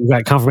back. We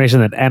got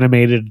confirmation that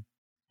animated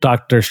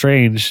Doctor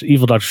Strange,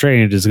 evil Doctor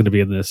Strange, is going to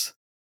be in this.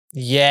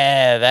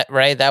 Yeah,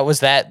 that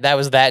was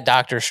that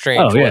Doctor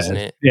Strange, wasn't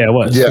it? Yeah, it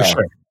was. For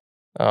sure.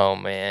 Oh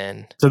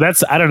man. So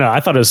I don't know.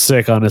 I thought it was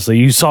sick, honestly.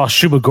 You saw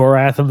Shuma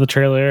Gorath in the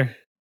trailer.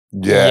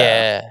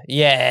 Yeah.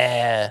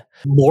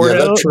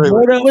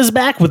 Mordo is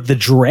back with the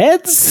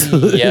dreads.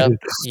 Yep.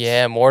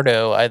 Yeah,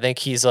 Mordo. I think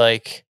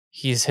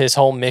his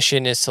whole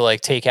mission is to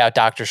like take out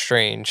Doctor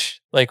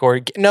Strange. In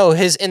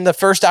the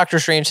first Doctor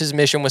Strange, his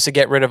mission was to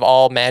get rid of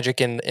all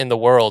magic in the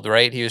world,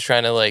 right? He was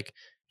trying to like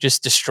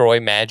just destroy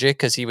magic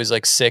because he was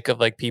like sick of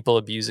like people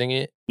abusing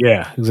it.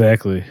 Yeah,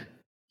 exactly.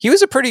 He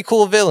was a pretty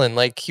cool villain.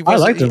 Like he was.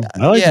 I liked him.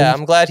 Him.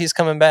 I'm glad he's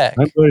coming back.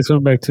 I'm glad he's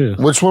coming back too.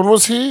 Which one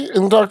was he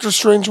in Doctor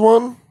Strange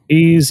 1?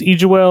 He's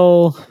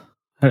Ejuel.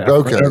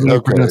 Okay.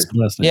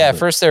 Yeah, at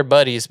first they're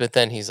buddies, but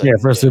then he's like,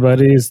 they're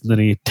buddies. And then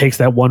he takes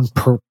that one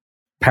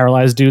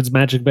paralyzed dude's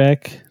magic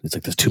back. It's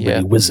like there's too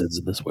many wizards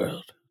in this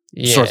world.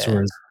 Yeah.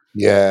 Sorcerers.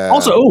 Yeah.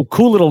 Also,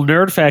 cool little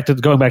nerd fact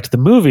going back to the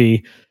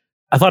movie.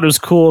 I thought it was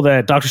cool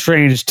that Doctor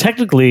Strange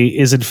technically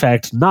is in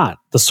fact not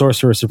the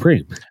Sorcerer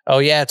Supreme. Oh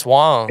yeah, it's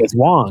Wong. It's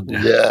Wong.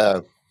 Yeah.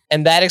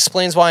 And that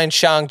explains why in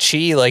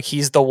Shang-Chi, like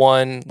he's the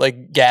one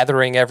like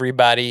gathering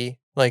everybody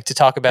like to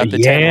talk about the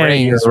 10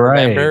 rings,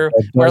 remember?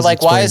 Where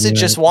like why is it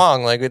just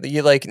Wong?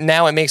 Like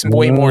now it makes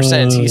way more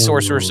sense. He's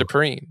Sorcerer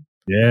Supreme.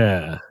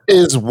 Yeah.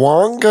 Is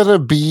Wong gonna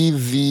be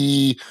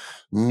the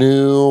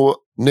new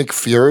Nick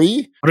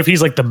Fury? What if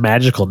he's like the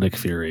magical Nick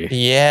Fury?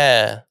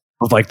 Yeah.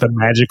 Of like the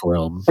magic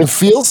realm. It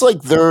feels like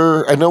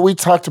I know we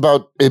talked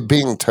about it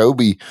being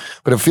Toby,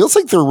 but it feels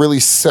like they're really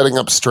setting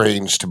up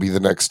Strange to be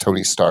the next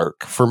Tony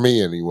Stark, for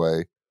me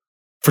anyway.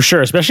 For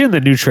sure, especially in the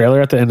new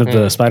trailer at the end of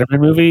the Spider-Man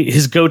movie,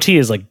 his goatee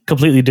is like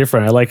completely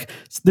different. I like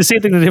the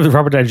same thing they did with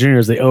Robert Downey Jr.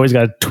 is they always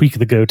got to tweak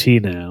the goatee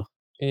now.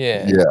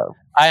 Yeah.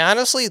 I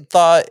honestly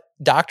thought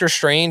Doctor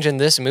Strange in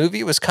this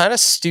movie was kind of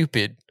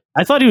stupid.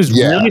 I thought he was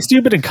really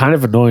stupid and kind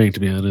of annoying, to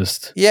be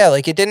honest. Yeah,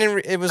 like it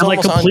was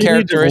almost like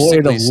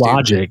uncharacteristically of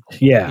logic.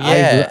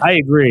 Yeah. I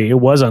agree. It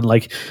wasn't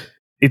like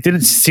it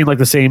didn't seem like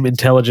the same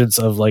intelligence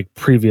of like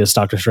previous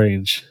Doctor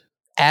Strange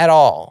at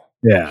all.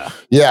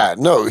 Yeah,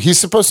 no, he's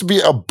supposed to be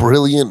a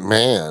brilliant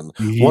man.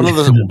 One of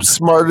the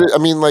smartest. I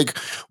mean, like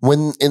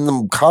when in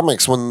the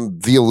comics, when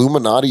the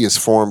Illuminati is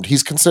formed,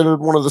 he's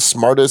considered one of the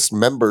smartest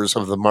members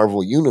of the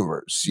Marvel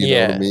universe. You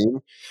know what I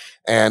mean?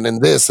 And in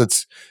this,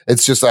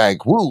 it's just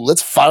like, woo,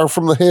 let's fire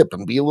from the hip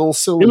and be a little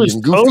silly. It was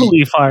and goofy.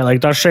 Totally fire.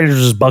 Like Doctor Strange was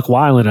just buck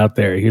wilding out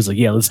there. He was like,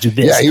 yeah, let's do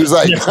this. Yeah, he was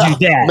like,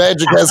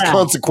 magic has Wow.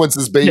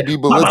 consequences, baby,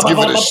 but let's give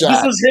it a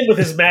shot. This was him with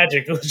his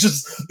magic. It was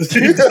just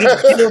feel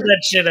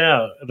that shit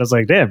out. And I was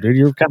like, damn, dude,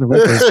 you're kind of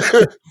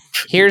reckless.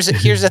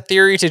 Here's a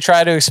theory to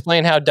try to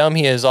explain how dumb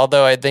he is,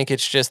 although I think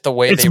it's just the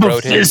way they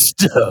wrote him.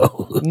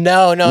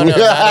 No, not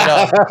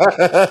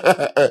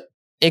at all.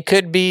 It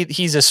could be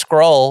he's a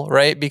Skrull,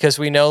 right? Because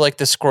we know like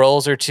the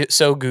Skrulls are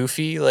so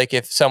goofy. Like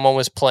if someone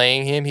was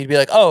playing him, he'd be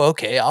like, "Oh,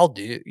 okay, I'll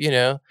do." You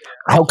know?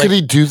 How could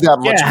he do that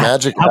much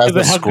magic as a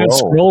Skrull? How could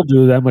Skrull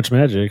do that much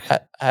magic?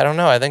 I don't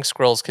know. I think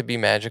Skrulls could be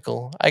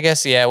magical. I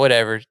guess, yeah,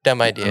 whatever.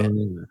 Dumb idea.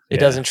 It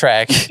doesn't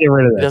track. Get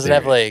rid of that. It doesn't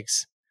have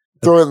legs.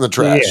 Throw it in the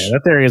trash. Yeah,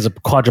 that theory is a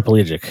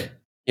quadriplegic.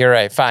 You're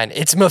right. Fine.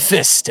 It's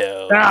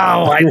Mephisto. Oh,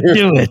 I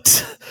knew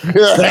it.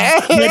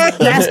 That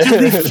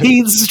dastardly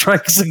fiend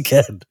strikes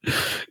again.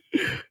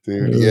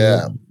 Dude,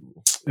 yeah.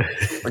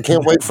 I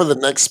can't wait for the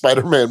next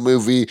Spider-Man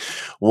movie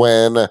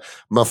when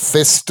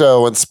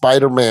Mephisto and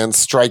Spider-Man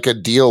strike a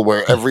deal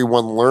where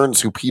everyone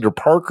learns who Peter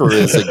Parker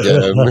is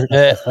again.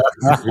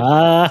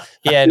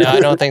 Yeah, no, I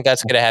don't think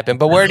that's going to happen.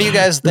 But where do you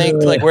guys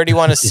think, like, where do you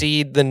want to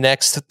see the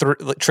next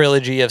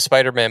trilogy of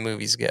Spider-Man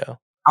movies go?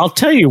 I'll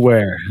tell you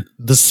where.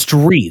 The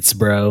streets,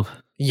 bro.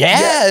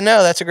 Yeah,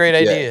 no, that's a great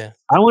idea.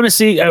 I want to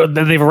see,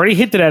 they've already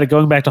hinted at it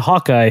going back to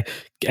Hawkeye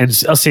and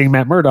us seeing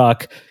Matt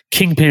Murdock,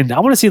 Kingpin. I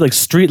want to see like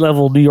street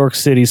level New York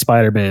City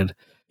Spider-Man.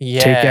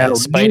 Yeah, take out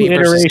Spidey new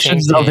versus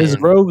iterations of his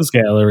Kingpin. rogues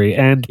gallery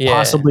and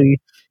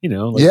possibly,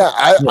 like,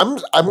 I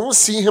want to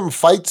see him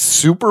fight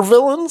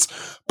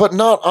supervillains, but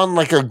not on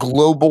like a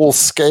global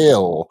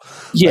scale.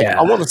 Yeah. Like,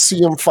 I want to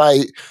see him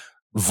fight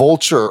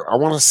Vulture. I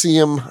want to see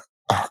him.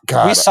 Oh,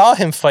 God. We saw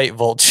him fight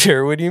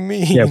Vulture. What do you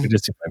mean? Yeah, we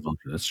did see fight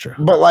Vulture. That's true.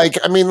 But like,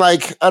 I mean,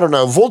 like, I don't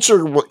know.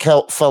 Vulture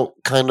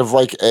felt kind of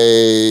like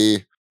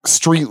a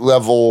street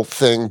level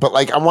thing, but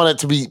like, I want it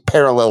to be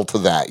parallel to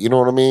that. You know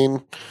what I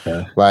mean?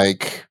 Yeah.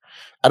 Like,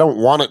 I don't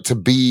want it to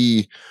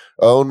be,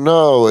 oh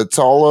no, it's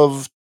all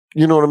of,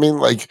 you know what I mean?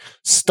 Like,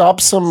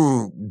 stop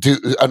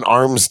an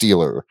arms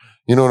dealer.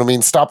 You know what I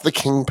mean? Stop the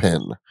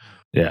Kingpin.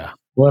 Yeah.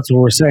 Well, that's what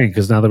we're saying,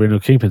 because now that we know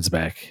Kingpin's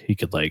back, he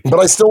could like. But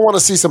I still want to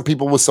see some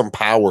people with some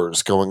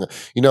powers going,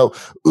 you know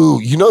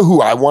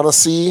who I want to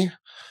see?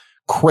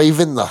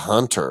 Craven the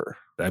Hunter.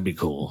 That'd be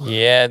cool.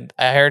 Yeah,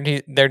 I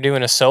heard they're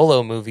doing a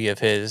solo movie of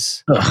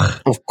his.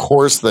 Ugh. Of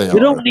course they are. We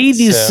don't need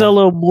these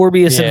solo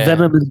Morbius Yeah. and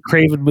Venom and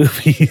Craven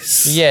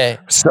movies. Yeah.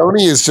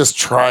 Sony is just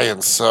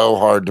trying so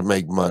hard to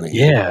make money.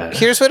 Yeah.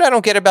 Here's what I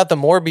don't get about the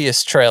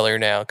Morbius trailer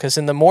now, because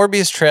in the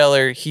Morbius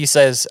trailer he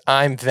says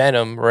I'm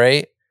Venom,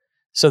 right?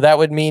 So that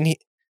would mean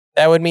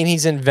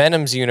he's in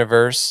Venom's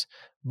universe,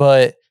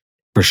 but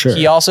For sure.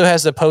 he also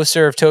has the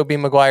poster of Tobey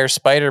Maguire's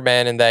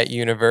Spider-Man in that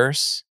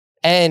universe,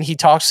 and he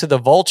talks to the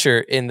Vulture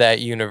in that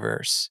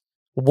universe.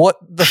 What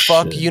the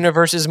fuck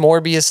universe is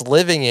Morbius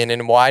living in,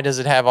 and why does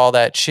it have all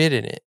that shit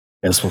in it?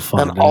 Guess we'll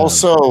find And out.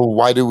 also,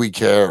 why do we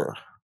care?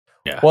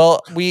 Yeah.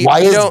 Well,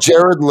 Why is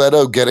Jared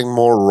Leto getting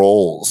more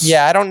roles?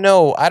 Yeah, I don't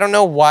know. I don't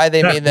know why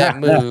they made that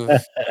move.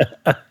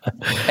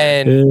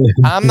 And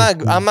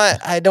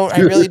I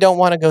really don't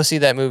want to go see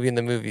that movie in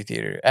the movie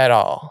theater at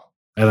all.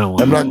 I don't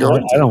want. I'm not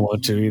going I don't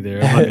want to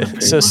either. I'm not gonna pay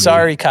So money.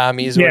 sorry,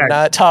 commies. Yeah. We're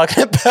not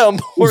talking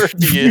about We've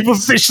Morbius.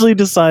 officially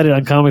decided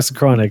on Comics and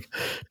Chronic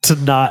to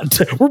not.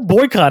 We're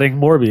boycotting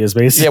Morbius,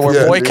 basically. Yeah,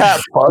 we're Yeah, boycott.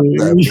 Fuck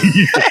them.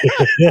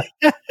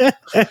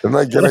 They're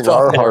not getting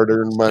our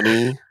hard-earned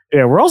money.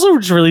 Yeah, we're also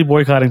just really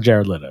boycotting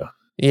Jared Leto.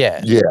 Yeah.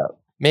 Yeah.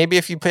 Maybe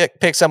if you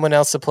pick someone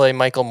else to play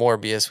Michael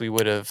Morbius, we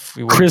would have.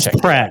 Chris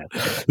Pratt.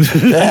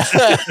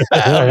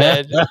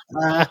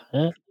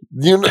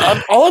 You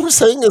know, all I'm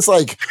saying is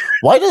like,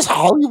 why does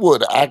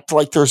Hollywood act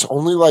like there's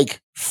only like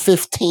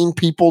 15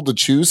 people to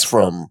choose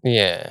from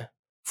Yeah.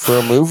 for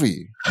a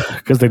movie?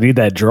 Because they need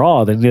that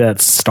draw. They need that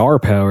star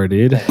power,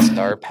 dude. That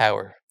star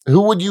power.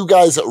 Who would you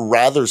guys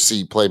rather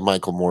see play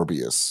Michael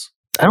Morbius?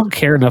 I don't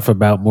care enough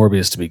about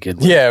Morbius to begin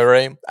with. Yeah,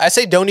 right. I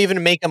say don't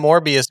even make a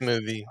Morbius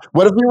movie.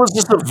 What if he was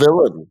just a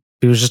villain?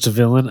 He was just a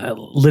villain.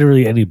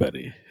 Literally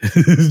anybody.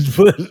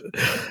 But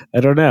I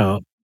don't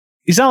know.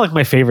 He's not like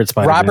my favorite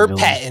Spider-Man Robert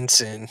villain.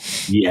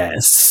 Pattinson.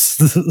 Yes.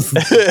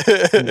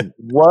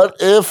 What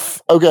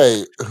if,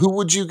 okay,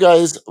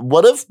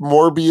 what if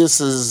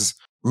Morbius's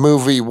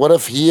movie, what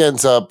if he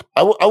ends up,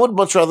 I would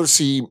much rather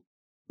see,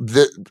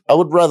 I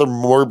would rather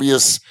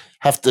Morbius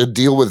have to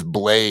deal with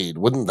Blade.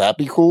 Wouldn't that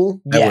be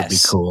cool? That would be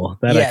cool.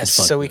 That I could Yes,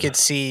 fuck so we with. could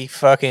see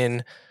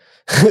fucking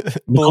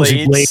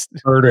Blade Blades.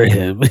 murder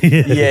him.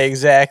 Yeah,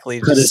 exactly.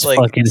 Cut his Just like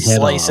fucking head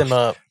slice off. him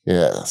up.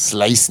 Yeah,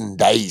 slice and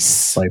dice.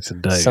 Slice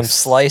and dice. Some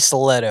slice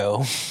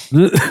Leto.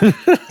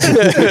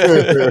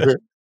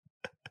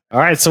 All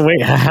right, so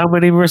wait, how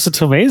many Marissa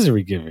Tomei's are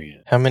we giving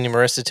it? How many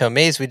Marissa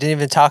Tomei's? We didn't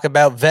even talk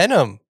about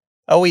Venom.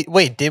 Oh,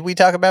 wait, did we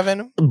talk about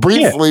Venom?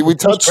 Briefly, we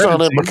touched on it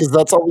Venom. because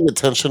that's all the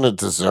attention it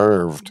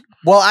deserved.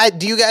 Well,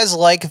 do you guys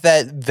like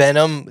that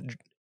Venom?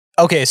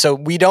 Okay, so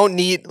we don't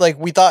need, like,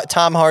 we thought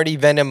Tom Hardy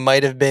Venom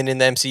might have been in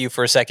the MCU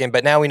for a second,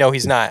 but now we know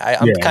he's not.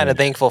 I'm Yeah. kind of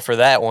thankful for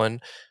that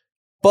one.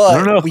 I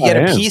don't know But if we get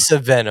I a am. piece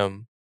of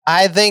Venom.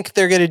 I think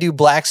they're going to do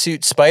Black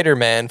Suit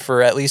Spider-Man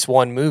for at least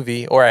one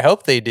movie, or I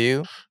hope they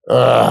do.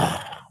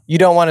 Ugh. You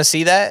don't want to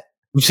see that?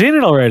 We've seen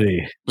it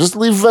already. Just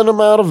leave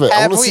Venom out of it.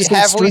 I Have wanna see some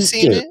we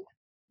street seen shit. it?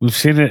 We've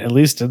seen it at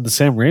least in the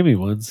Sam Raimi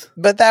ones.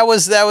 But that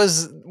was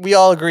we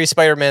all agree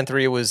Spider-Man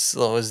 3 was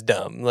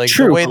dumb. Like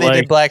True, the way they like,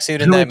 did Black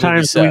Suit in How many that movie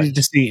times do we sucked. need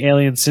to see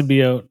alien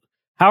symbiote?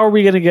 How are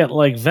we going to get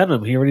like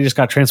Venom? He already just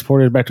got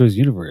transported back to his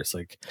universe.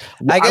 Like,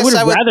 I guess would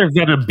I would- rather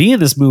Venom be in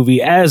this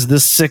movie as the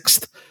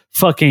sixth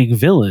fucking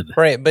villain.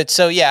 Right, but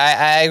so yeah,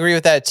 I agree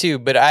with that too.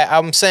 But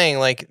I'm saying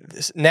like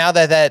now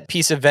that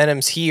piece of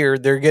Venom's here,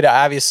 they're gonna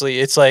obviously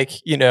it's like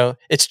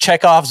it's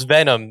Chekhov's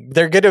Venom.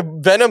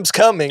 Venom's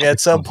coming at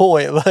some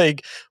point.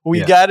 Like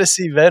we Yeah. got to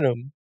see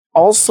Venom.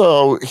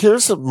 Also,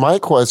 here's my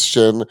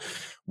question: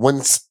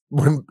 when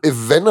if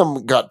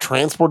Venom got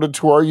transported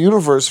to our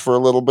universe for a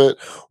little bit,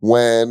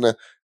 when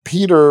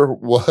Peter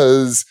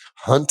was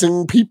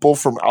hunting people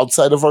from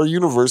outside of our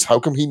universe, how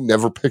come he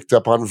never picked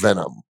up on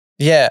Venom?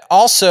 Yeah.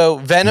 Also,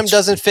 Venom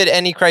doesn't fit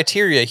any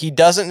criteria. He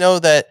doesn't know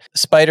that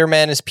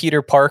Spider-Man is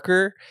Peter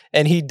Parker,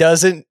 and he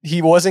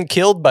wasn't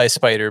killed by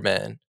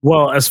Spider-Man.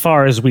 Well, as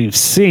far as we've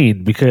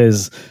seen,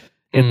 because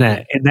in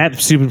that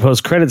stupid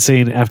post-credit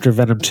scene after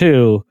Venom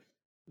 2,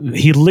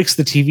 he licks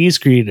the TV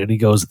screen and he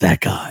goes,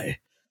 "That guy."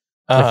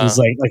 Like he's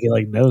like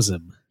he knows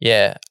him.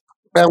 Yeah.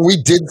 And we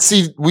did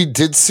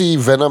see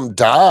Venom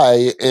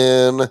die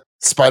in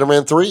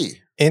Spider-Man 3.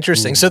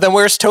 Interesting. So then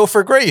where's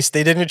Topher Grace?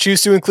 They didn't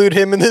choose to include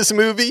him in this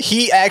movie.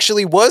 He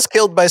actually was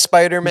killed by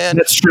Spider-Man.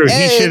 That's true.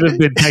 He should have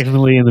been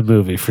technically in the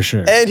movie for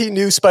sure. And he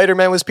knew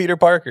Spider-Man was Peter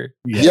Parker.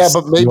 Yes, yeah,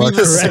 but maybe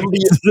the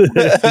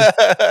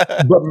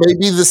symbiote. But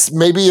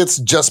maybe it's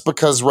just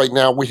because right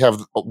now we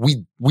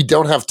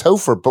don't have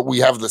Topher, but we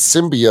have the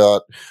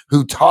symbiote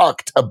who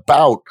talked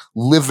about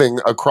living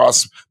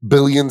across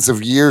billions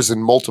of years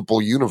in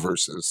multiple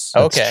universes.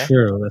 Okay.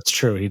 That's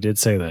true. He did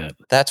say that.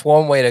 That's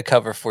one way to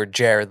cover for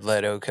Jared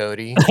Leto,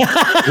 Cody.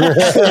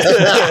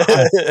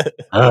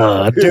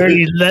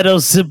 Dirty Leto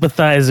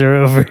sympathizer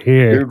over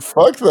here. Dude,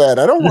 fuck that.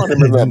 I don't want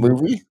him in that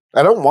movie.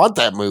 I don't want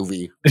that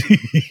movie.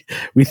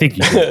 We think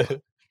you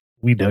do.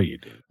 We know you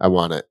do. I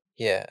want it.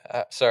 Yeah.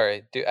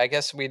 Sorry. Dude, I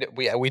guess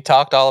we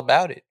talked all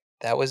about it.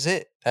 That was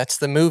it. That's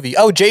the movie.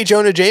 Oh, J.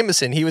 Jonah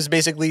Jameson. He was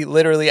basically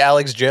literally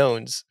Alex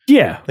Jones.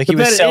 Yeah. Like he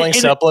was selling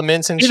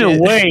supplements and shit. In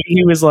a way,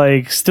 he was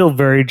like still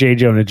very J.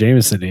 Jonah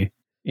Jameson-y.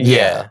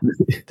 Yeah.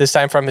 This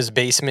time from his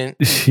basement.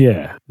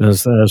 Yeah. That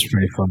was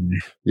pretty funny.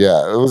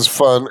 Yeah, it was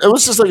fun. It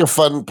was just like a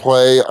fun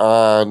play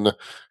on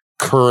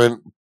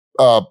current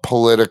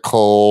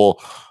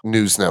political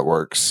news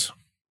networks.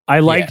 I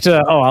liked,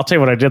 I'll tell you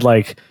what I did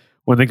like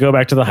when they go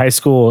back to the high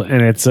school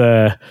and it's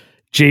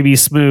JB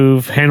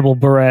Smoove, Hannibal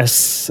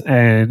Buress,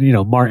 and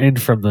Martin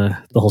from the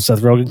whole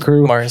Seth Rogen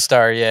crew. Martin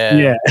Starr,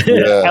 yeah.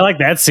 I like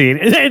that scene.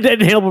 And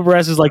then Hannibal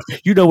Buress is like,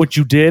 "You know what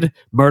you did,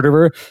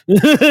 murderer."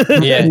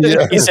 Yeah.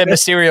 He said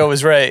Mysterio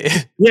was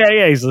right.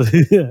 Yeah. He's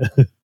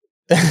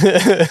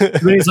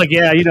like,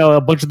 "Yeah,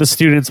 a bunch of the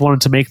students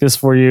wanted to make this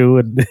for you,"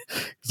 and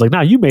he's like,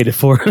 "No, you made it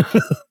for."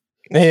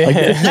 Like,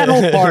 that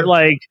whole part,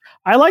 like,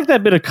 I like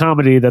that bit of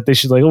comedy that they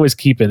should like always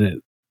keep in it.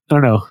 I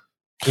don't know.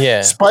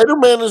 Yeah,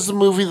 Spider-Man is the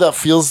movie that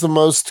feels the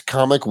most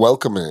comic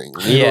welcoming.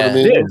 You know what I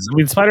mean? It is. I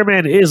mean,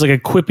 Spider-Man is like a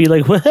quippy,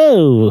 like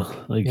whoa,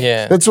 like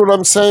that's what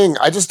I'm saying.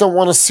 I just don't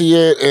want to see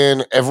it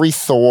in every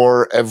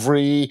Thor. I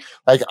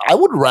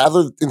would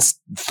rather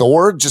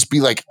Thor just be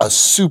like a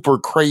super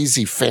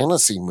crazy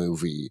fantasy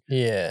movie.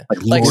 Yeah,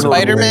 like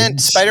Spider-Man.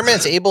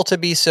 Spider-Man's able to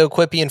be so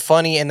quippy and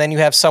funny, and then you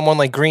have someone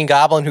like Green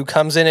Goblin who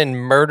comes in and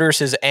murders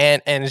his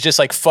aunt, and is just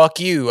like "fuck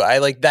you."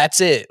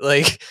 That's it.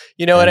 Like,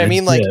 you know what I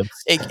mean? Like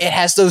it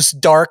has those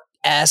dark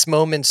ass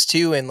moments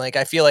too, and like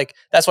I feel like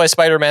that's why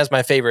Spider-Man is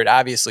my favorite.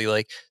 Obviously,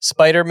 like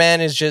Spider-Man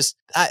is just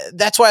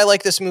that's why I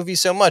like this movie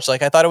so much.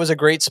 Like I thought it was a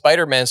great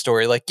Spider-Man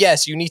story. Like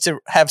yes, you need to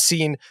have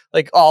seen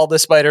like all the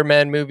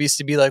Spider-Man movies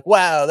to be like,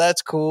 wow,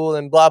 that's cool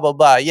and blah blah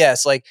blah.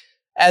 Yes, like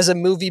as a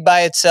movie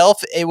by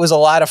itself, it was a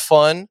lot of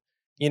fun.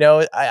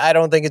 I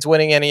don't think it's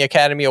winning any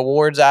Academy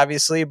Awards,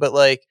 obviously, but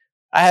like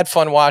I had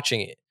fun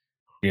watching it.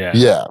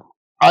 Yeah.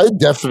 I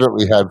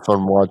definitely had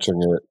fun watching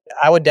it.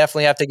 I would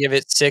definitely have to give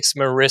it 6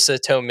 Marissa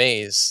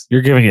Tomei's. You're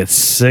giving it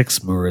 6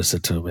 Marissa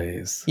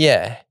Tomei's.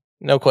 Yeah,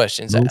 no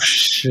questions asked. Oh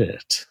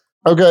shit.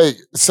 Okay,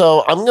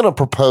 so I'm going to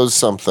propose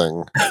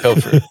something. Go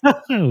for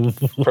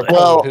it.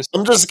 Well,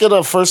 I'm just going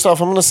to, first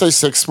off, I'm going to say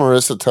 6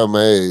 Marissa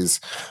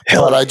Tomei's.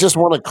 But I just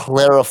want to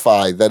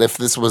clarify that if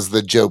this was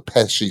the Joe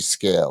Pesci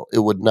scale, it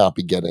would not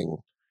be getting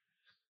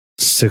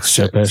 6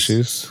 Joe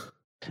Pesci's.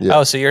 Yeah.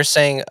 Oh, so you're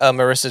saying a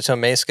Marissa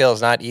Tomei scale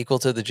is not equal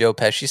to the Joe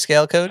Pesci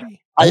scale,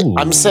 Cody?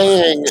 I'm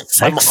saying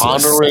sexist. I'm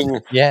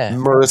honoring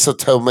Marissa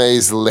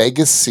Tomei's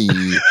legacy.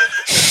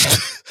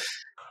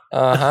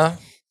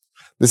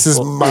 This is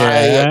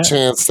my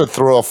chance to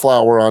throw a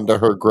flower onto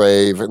her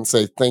grave and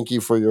say thank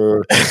you for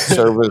your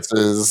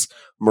services,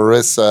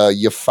 Marissa,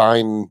 you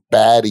fine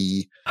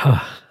baddie.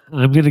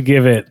 I'm going to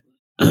give it,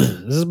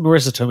 this is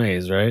Marissa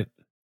Tomei's, right?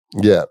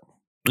 Yeah.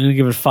 I'm going to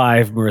give it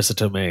 5 Marissa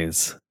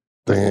Tomei's.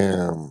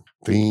 Damn.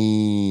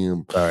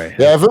 Sorry.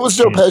 Yeah, if it was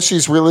Joe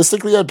Pesci's,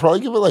 realistically, I'd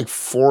probably give it like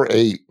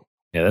 4.8.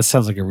 Yeah, that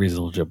sounds like a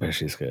reasonable Joe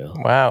Pesci scale.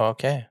 Wow,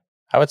 okay.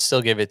 I would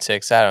still give it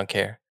 6. I don't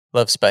care.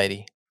 Love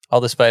Spidey.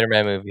 All the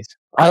Spider-Man movies.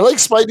 I like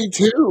Spidey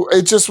too.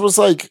 It just was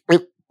like,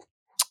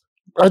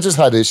 I just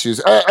had issues.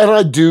 And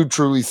I do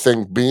truly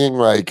think being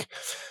like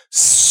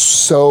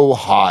so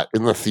hot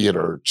in the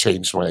theater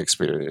changed my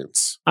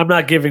experience. I'm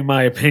not giving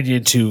my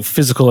opinion to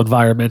physical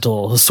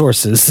environmental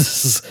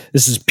sources.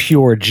 This is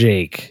pure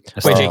Jake.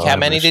 Wait, Jake, how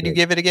many did you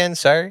give it again?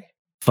 Sorry?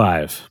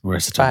 5.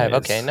 Marissa Tomei's. 5.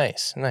 Okay,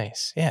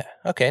 nice. Yeah.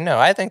 Okay, no,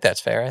 I think that's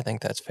fair.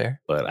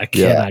 But I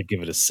cannot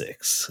give it a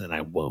 6, and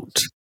I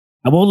won't.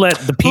 I won't let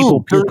the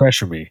people peer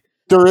pressure me.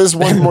 There is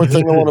one more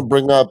thing I want to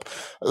bring up.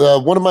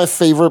 One of my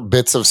favorite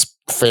bits of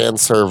fan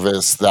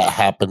service that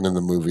happened in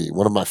the movie,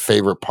 one of my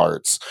favorite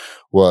parts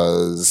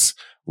was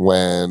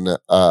when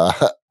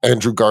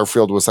Andrew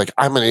Garfield was like,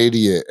 I'm an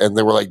idiot. And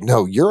they were like,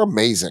 no, you're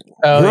amazing.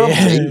 Oh, You're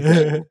yeah.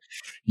 amazing.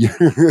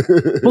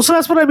 Well, so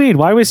that's what I mean.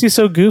 Why was he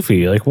so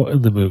goofy? Like, what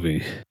in the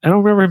movie? I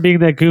don't remember him being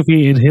that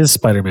goofy in his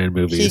Spider-Man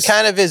movies. He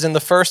kind of is. In the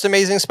first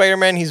Amazing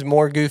Spider-Man, he's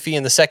more goofy.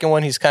 In the second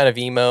one, he's kind of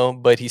emo,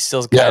 but he's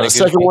still kind of the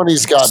goofy. second one,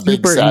 he's got big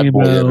Super sad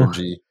boy emo.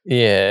 energy.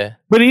 Yeah.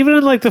 But even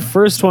in like the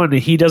first one,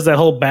 he does that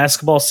whole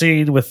basketball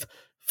scene with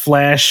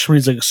Flash when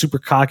he's like super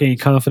cocky and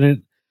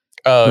confident,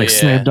 Oh, like yeah.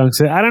 slam dunks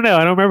it. I don't know. I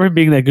don't remember him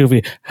being that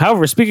goofy.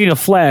 However, speaking of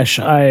Flash,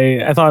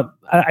 I thought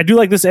I do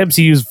like this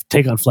MCU's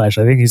take on Flash.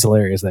 I think he's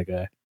hilarious. That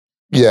guy.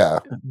 Yeah.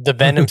 The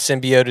Venom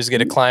symbiote is going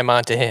to climb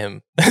onto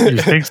him. You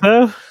think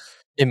so?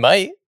 It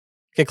might.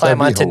 It could climb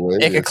That'd be onto. It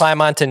could hilarious.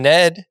 climb onto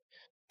Ned.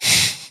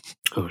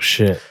 Oh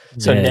shit!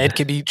 So Ned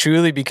could be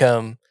truly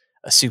become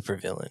a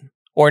supervillain.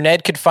 Or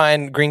Ned could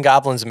find Green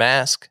Goblin's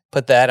mask,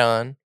 put that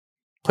on,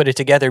 put it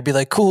together, be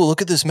like, cool,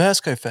 look at this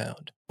mask I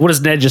found. What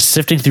is Ned just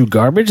sifting through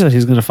garbage that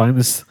he's going to find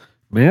this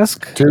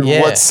mask? Dude,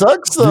 Yeah. what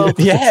sucks though?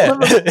 Yeah.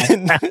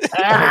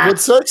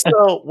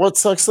 What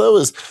sucks though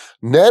is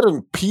Ned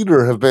and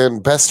Peter have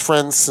been best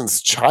friends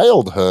since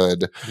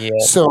childhood. Yeah.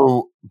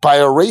 So by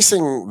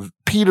erasing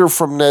Peter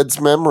from Ned's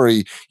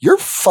memory, you're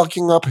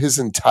fucking up his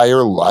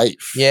entire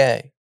life.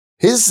 Yeah.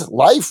 His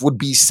life would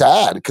be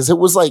sad because it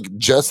was like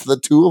just the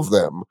two of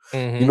them.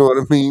 Mhm. You know what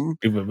I mean?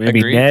 Maybe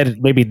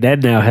Agreed.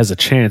 Ned now has a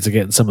chance of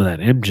getting some of that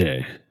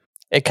MJ.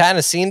 It kind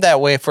of seemed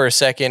that way for a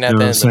second at You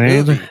the know end what I'm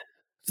of the saying? movie.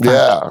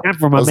 Yeah. Time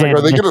for I my was like, man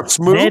are they Ned, gonna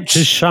smooch? Ned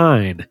to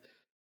shine.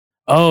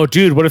 Oh,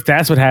 dude, what if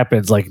that's what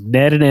happens? Like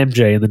Ned and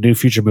MJ in the new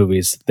future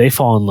movies, they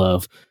fall in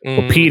love.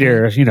 Well, Mhm.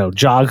 Peter,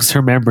 jogs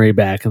her memory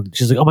back, and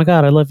she's like, "Oh my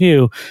god, I love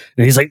you,"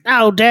 and he's like,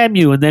 "No, damn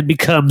you," and then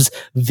becomes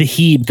the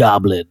Hebe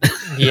Goblin.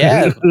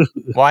 Yeah.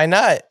 Why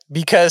not?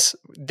 Because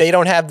they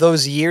don't have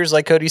those years,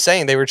 like Cody's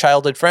saying. They were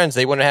childhood friends.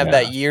 They wouldn't have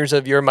Yeah. that years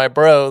of "you're my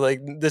bro." Like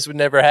this would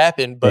never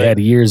happen. They But had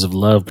years of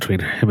love between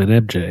him and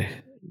MJ.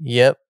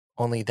 yep,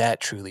 only that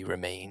truly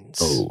remains.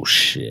 Oh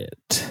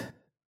shit!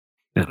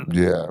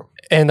 Yeah.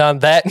 And on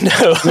that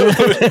note,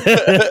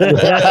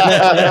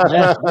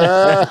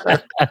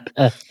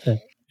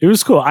 It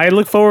was cool. I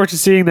look forward to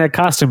seeing that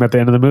costume at the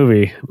end of the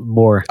movie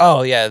more.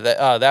 oh yeah,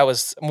 that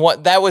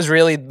was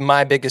really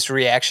my biggest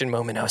reaction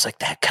moment. I was like,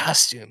 that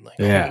costume, like,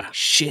 Yeah. holy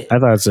shit. I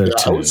thought so Yeah,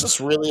 I too. was just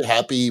really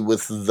happy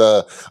with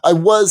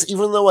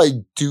even though I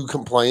do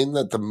complain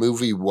that the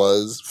movie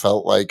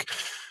felt like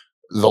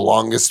the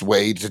longest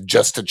way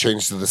to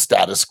change to the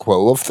status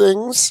quo of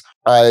things.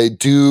 I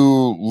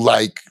do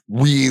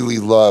really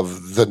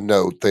love the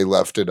note they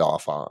left it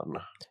off on.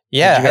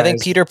 Yeah, Did you I think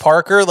guys- Peter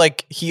Parker,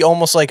 like he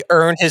almost like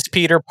earned his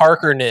Peter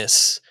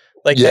Parker-ness.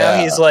 Like now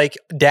Yeah. he's like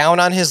down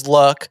on his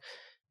luck.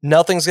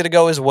 Nothing's gonna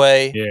go his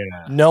way. Yeah,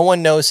 No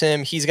one knows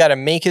him. He's got to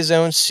make his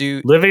own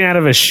suit. living out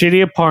of a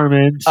shitty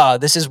apartment.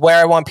 This is where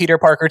I want Peter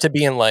Parker to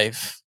be in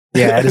life.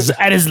 Yeah,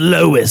 at his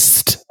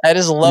lowest. At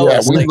his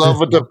lowest. Yeah, like,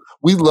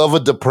 we love a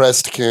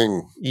depressed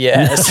king.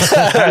 yes,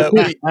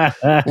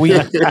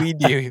 we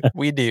do.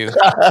 We do.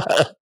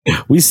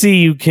 We see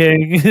you,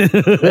 King.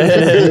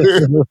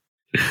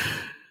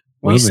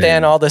 We My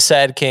stand man. all the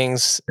sad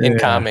kings in Yeah.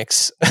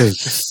 comics.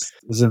 'Cause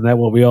isn't that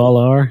what we all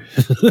are?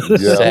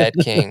 Yeah. Sad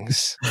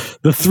kings.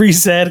 The three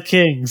sad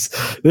kings.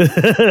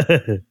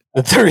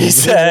 The three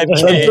sad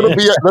That's kings. gonna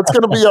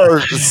be our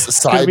It's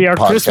side gonna be our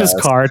podcast. Christmas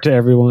card to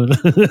everyone.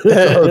 Three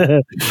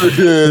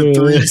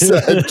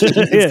sad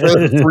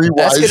kings, three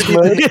That's wise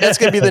gonna, men. be, that's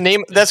gonna be the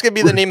name. That's gonna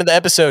be the name of the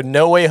episode.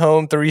 No Way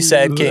Home. Three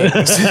Sad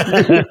Kings.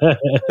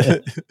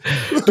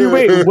 Dude,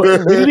 wait, we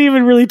didn't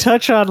even really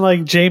touch on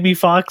like Jamie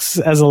Foxx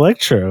as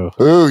Electro.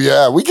 Oh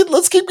yeah,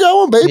 let's keep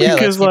going, baby. Yeah,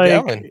 Because let's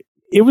keep like going.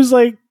 it was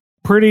like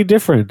pretty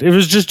different. It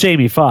was just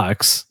Jamie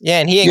Foxx. Yeah,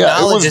 and he Yeah, it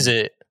acknowledges was-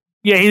 it.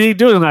 Yeah, he ain't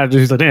doing that.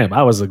 He's like, damn,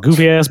 I was a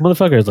goofy ass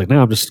motherfucker. It's like,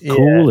 now I'm just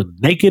cool and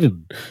naked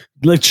and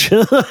like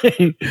chill.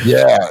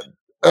 Yeah.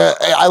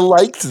 I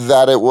liked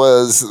that it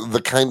was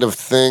the kind of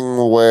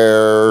thing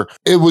where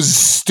it was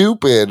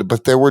stupid,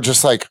 but they were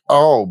just like,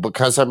 oh,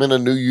 because I'm in a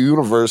new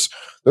universe,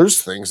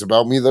 there's things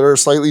about me that are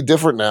slightly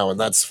different now, and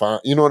that's fine.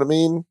 You know what I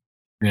mean?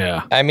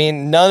 Yeah. I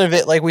mean, none of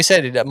it, like we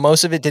said,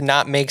 most of it did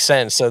not make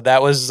sense. So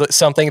that was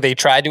something they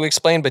tried to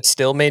explain, but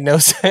still made no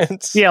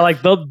sense. Yeah,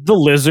 like the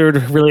lizard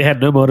really had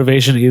no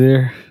motivation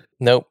either.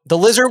 Nope. The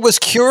lizard was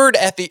cured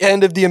at the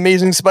end of The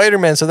Amazing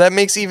Spider-Man, so that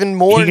makes even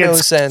more He no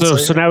gets-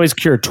 sense. So now he's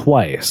cured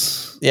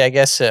twice. Yeah, I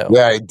guess so.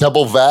 Yeah,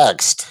 double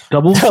vaxxed.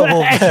 Double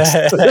Double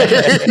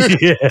vaxxed.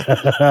 Yeah.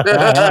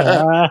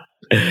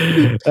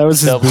 That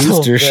was his Double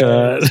booster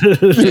shot.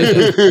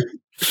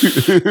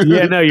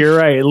 Yeah, no, you're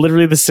right.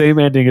 Literally the same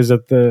ending as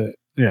at the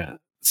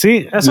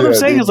See, that's what I'm Yeah,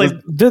 saying. Is like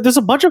there's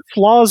a bunch of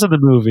flaws in the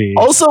movie.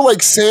 Also,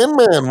 like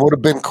Sandman would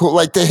have been cool.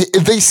 Like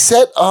they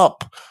set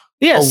up.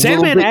 Yeah, a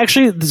Sandman little bit-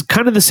 actually is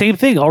kind of the same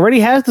thing. Already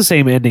has the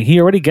same ending.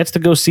 He already gets to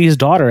go see his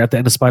daughter at the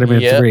end of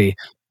Spider-Man Yep. 3.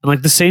 And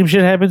like the same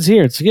shit happens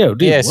here. It's yo,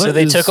 dude. Yeah, so what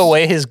they is- took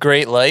away his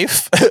great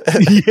life.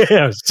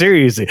 Yeah,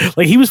 seriously.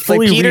 Like he was Like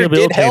fully Peter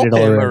did help rehabilitated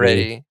him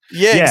already. already.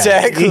 Yeah,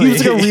 exactly. He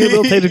was like a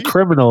rehabilitated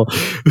criminal.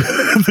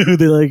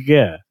 They like,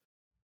 yeah.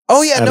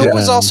 Oh yeah, no, it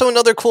was Yeah. also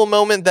another cool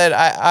moment that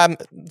I'm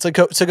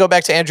to go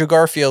back to Andrew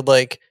Garfield.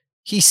 Like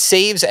he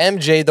saves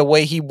MJ the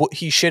way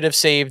he should have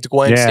saved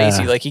Gwen Yeah.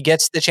 Stacy. Like he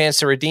gets the chance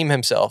to redeem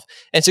himself.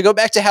 And to go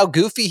back to how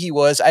goofy he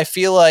was, I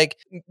feel like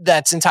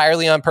that's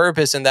entirely on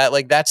purpose, and that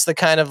like that's the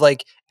kind of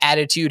like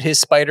attitude his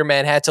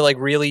Spider-Man had to like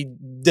really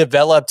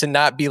develop to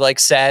not be like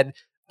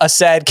a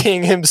sad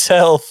king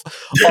himself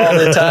all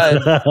the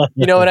time.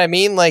 You know what I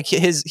mean? Like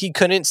he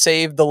couldn't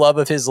save the love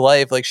of his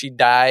life. Like she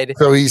died.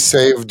 So he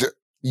saved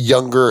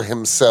younger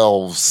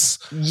himself's,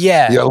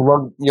 Yeah.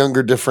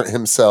 younger different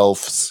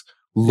himself's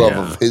love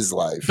Yeah. of his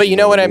life. But you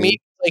know what I mean?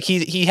 Like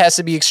he has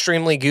to be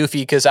extremely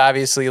goofy because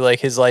obviously like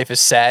his life is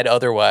sad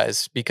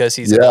otherwise because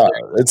he's Yeah,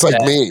 it's like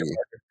sad. me.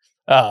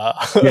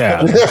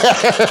 Yeah.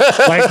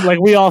 like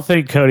we all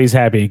think Cody's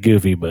happy and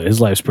goofy, but his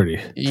life's pretty.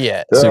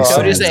 Yeah. So Oh,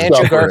 Cody's the sad.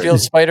 Andrew Suffering.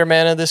 Garfield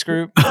Spider-Man of this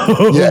group.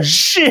 Oh Yeah.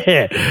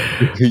 shit!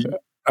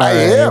 I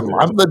am.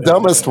 I'm the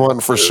dumbest one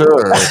for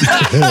sure.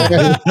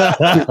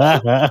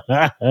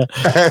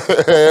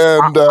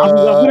 And I'm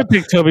gonna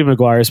pick Tobey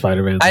Maguire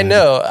Spider-Man. I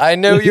know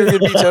you're gonna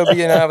be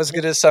Toby, and I was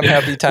gonna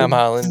somehow be Tom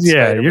Holland. Yeah,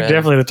 Spider-Man. you're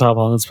definitely the Tom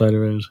Holland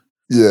Spider-Man.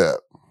 yeah.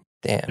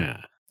 Damn. Yeah.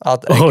 I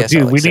Oh, guess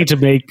dude, I'll we need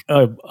accept to make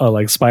a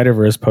like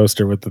Spider-Verse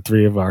poster with the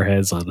three of our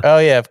heads on. Oh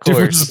yeah, of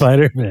Different course.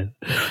 Spider-Man.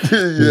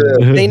 Yeah.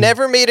 They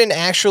never made an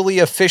actually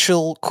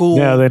official cool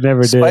No, they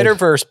never did.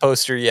 Spider-Verse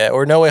poster yet,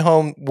 or No Way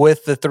Home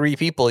with the three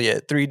people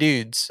yet, three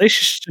dudes. They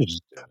should.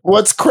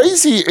 What's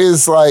crazy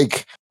is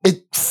like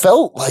it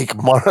felt like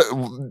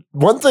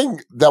one thing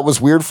that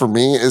was weird for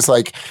me is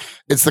like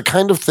it's the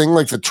kind of thing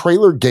like the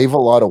trailer gave a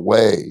lot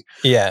away,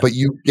 Yeah. but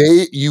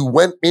you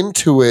went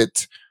into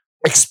it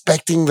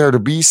expecting there to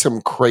be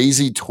some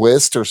crazy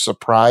twist or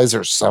surprise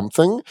or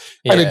something,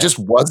 and Yeah. it just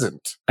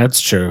wasn't.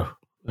 That's true.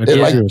 I It do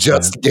like agree with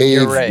just that.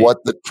 gave You're right. what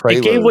the trailer.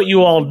 It gave what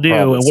you all knew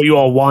and promised. what you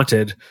all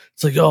wanted.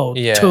 It's like, oh,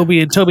 Yeah. Toby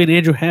and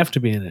Andrew have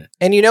to be in it.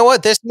 And you know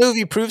what? This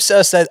movie proves to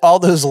us that all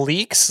those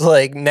leaks,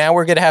 like now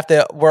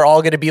we're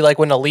all gonna be like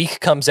when a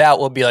leak comes out,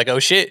 we'll be like, oh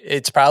shit,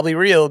 it's probably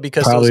real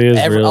because Probably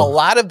is real. a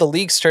lot of the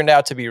leaks turned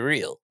out to be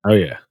real. Oh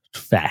yeah,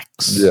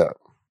 facts. Yeah.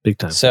 Big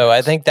time. So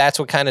I think that's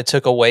what kind of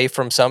took away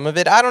from some of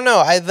it. I don't know.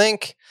 I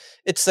think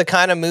it's the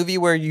kind of movie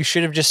where you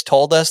should have just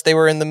told us they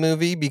were in the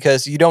movie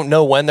because you don't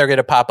know when they're going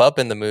to pop up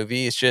in the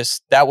movie. It's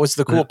just that was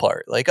the cool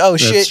part. Like, oh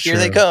That's shit, here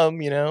they true.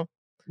 come, you know?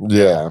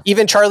 Yeah.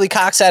 Even Charlie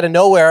Cox out of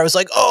nowhere, I was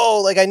like,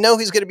 oh, like I know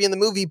he's going to be in the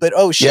movie, but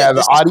oh shit. Yeah, the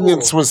this is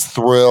audience cool. was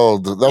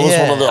thrilled. That was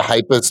one of the Yeah.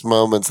 hypest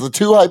moments. The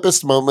two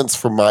hypest moments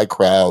for my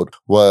crowd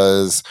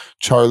was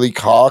Charlie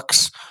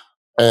Cox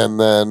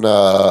and then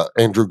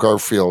Andrew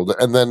Garfield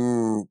and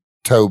then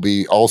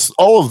Toby. All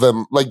of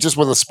them, like just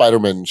when the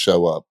Spider-Man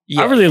show up.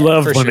 Yeah, I really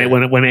loved for when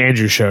sure. when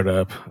Andrew showed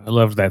up. I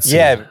loved that scene.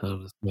 Yeah.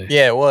 honestly.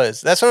 Yeah, it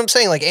was. That's what I'm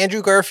saying. Like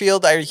Andrew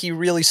Garfield, he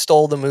really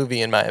stole the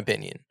movie, in my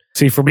opinion.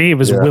 See, for me, it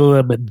was Yeah.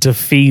 Willem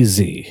Dafoe.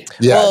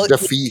 Yeah, Well,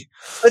 Defeat.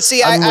 But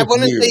see, I'm I with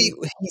wouldn't you. say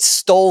he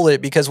stole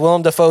it because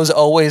Willem Dafoe's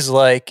always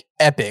like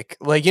epic.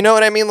 Like, you know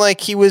what I mean?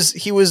 Like he was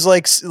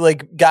like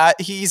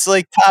he's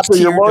like top So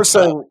you're tier more Dafoe.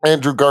 saying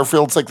Andrew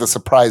Garfield's like the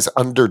surprise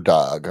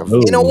underdog of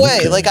Ooh. In a way,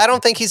 Okay. like I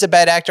don't think he's a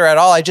bad actor at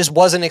all. I just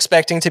wasn't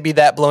expecting to be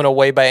that blown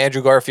away by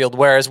Andrew Garfield.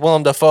 Whereas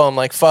Willem Dafoe, I'm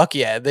like, fuck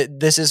yeah,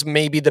 this is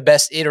maybe the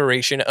best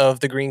iteration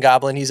of the Green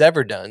Goblin he's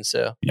ever done.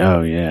 So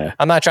Oh yeah.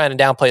 I'm not trying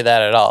to downplay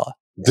that at all.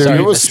 Dude, Sorry,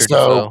 it was Mr.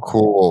 so Dafoe.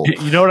 cool.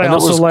 You know what I And it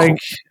also was like?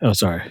 Oh,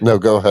 sorry. No,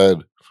 go ahead.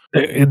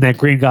 In that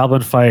Green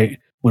Goblin fight,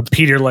 when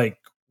Peter like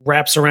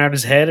wraps around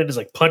his head and is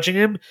like punching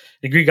him,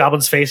 the Green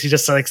Goblin's face, he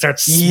just like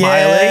starts smiling.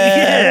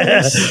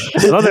 Yes. Yeah. I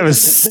thought that was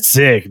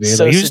sick, dude.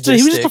 So Like, he was just a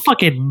sadistic.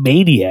 fucking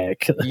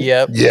maniac.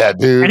 Yep. Yeah,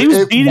 dude. And he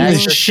was beating the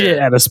that's for shit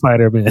sure. out of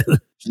Spider-Man.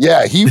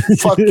 Yeah, he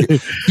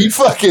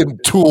fucking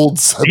tooled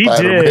He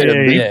Spider-Man.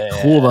 did. He Yeah.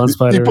 cooled on He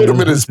Spider-Man. put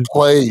him in his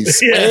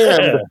place. Yeah.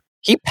 And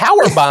He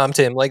power bombed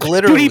him, like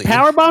literally. Dude, he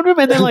powerbombed him,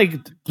 and then like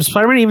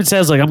Spider-Man even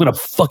says like, "I'm gonna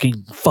fucking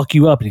fuck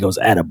you up," and he goes,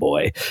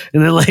 "Attaboy,"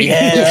 and then like,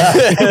 Yeah.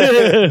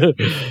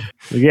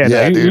 Yeah,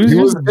 no, dude, he he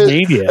was was- a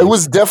maniac. it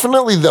was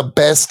definitely the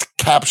best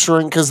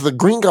capturing because the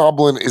Green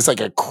Goblin is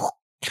like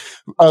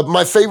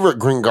my favorite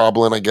Green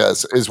Goblin, I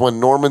guess, is when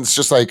Norman's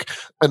just like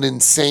an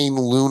insane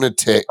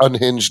lunatic,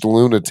 unhinged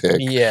lunatic.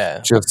 Yeah.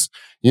 Just,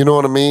 you know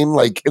what I mean?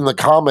 Like in the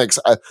comics,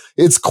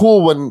 it's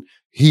cool when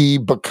he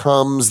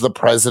becomes the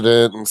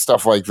president and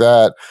stuff like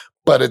that,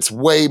 but it's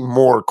way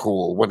more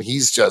cool when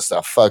he's just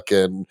a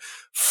fucking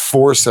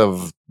force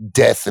of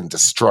death and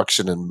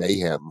destruction and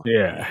mayhem.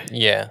 yeah.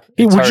 Yeah.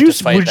 Hey, It's would hard you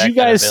to fight would that you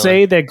kind of guys villain.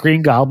 say that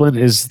Green Goblin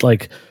is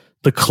like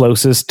the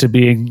closest to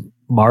being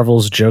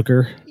Marvel's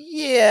Joker?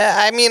 Yeah,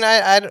 I mean,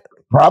 I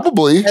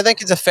Probably.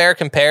 think it's a fair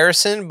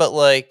comparison, but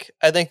like,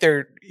 I think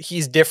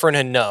he's different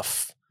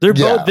enough. They're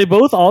Yeah. both. They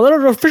both all.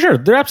 No, for sure.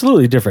 They're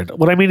absolutely different.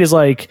 What I mean is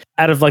like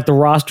out of like the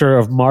roster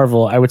of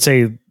Marvel, I would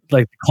say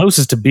like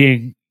closest to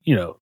being,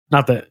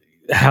 not that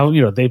how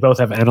they both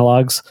have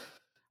analogs.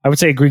 I would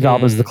say Green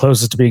Goblin is the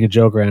closest to being a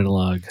Joker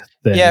analog.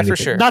 Than Yeah, for anything.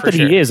 sure, Not for that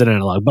sure. he is an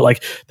analog, but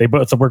like they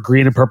both wear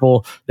green and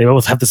purple. They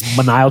both have this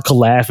maniacal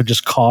laugh and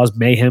just cause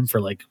mayhem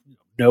for like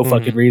no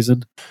fucking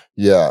reason.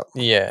 Yeah.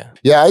 Yeah.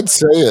 Yeah, I'd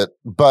say it.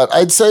 But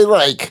I'd say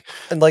like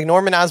And like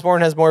Norman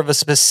Osborn has more of a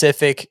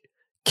specific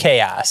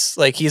chaos.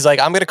 Like he's like,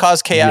 I'm gonna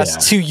cause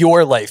chaos to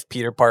your life,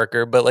 Peter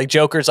Parker. But like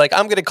Joker's like,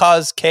 I'm gonna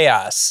cause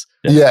chaos.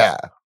 Yeah.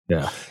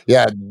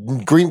 Yeah.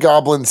 Green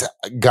Goblin's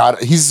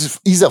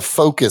he's a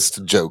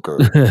focused Joker.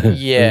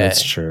 Yeah.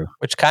 That's true.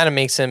 Which kind of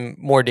makes him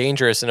more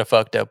dangerous in a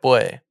fucked up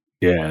way.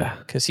 Yeah.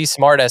 Because he's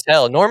smart as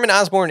hell. Norman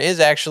Osborn is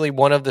actually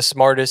one of the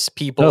smartest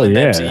people in the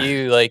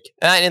MCU. Like,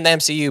 not in the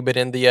MCU, but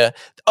in the...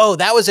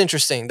 that was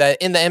interesting. That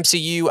in the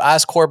MCU,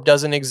 Oscorp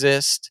doesn't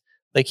exist.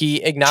 Like,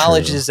 he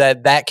acknowledges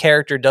that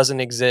character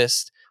doesn't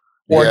exist.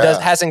 Or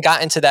hasn't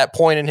gotten to that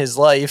point in his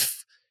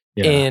life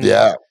in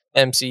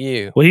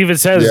MCU. Well, he even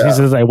says, he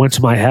says, I went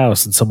to my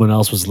house and someone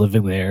else was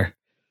living there.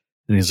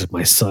 And he's like,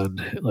 my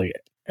son. Like,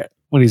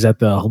 when he's at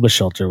the homeless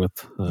shelter with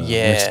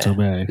Marisa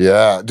Tomei.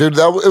 Yeah, dude,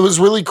 it was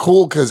really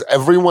cool because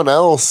everyone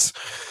else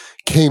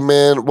came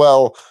in.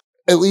 Well,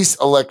 at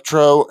least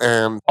Electro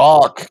and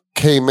Ock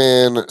came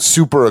in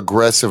super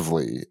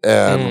aggressively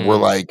and were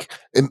like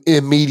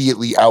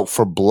immediately out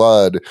for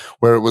blood.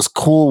 Where it was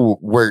cool,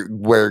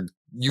 where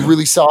you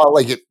really saw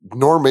like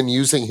Norman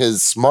using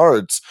his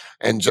smarts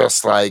and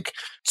just like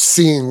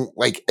seeing,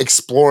 like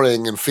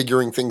exploring and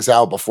figuring things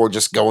out before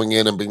just going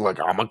in and being like,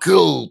 I'm a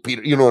cool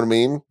Peter. You know what I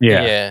mean?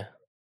 Yeah.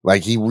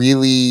 Like he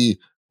really,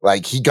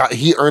 like he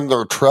earned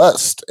their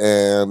trust,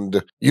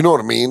 and you know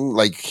what I mean.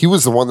 Like he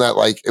was the one that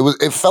like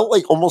it felt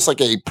like almost like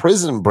a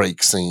Prison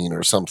Break scene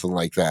or something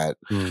like that.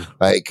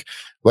 Like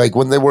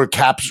when they were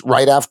captured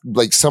right after,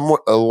 like somewhere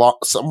along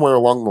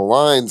the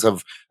lines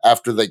of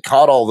after they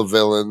caught all the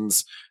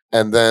villains,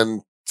 and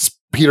then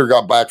Peter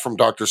got back from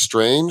Doctor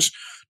Strange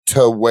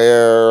to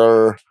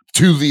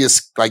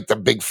the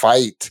big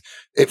fight.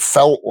 It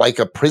felt like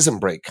a Prison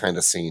Break kind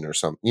of scene or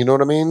something. You know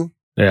what I mean?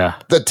 Yeah.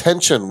 The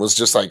tension was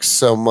just like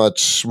so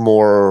much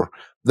more.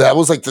 That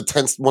was like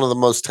one of the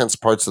most tense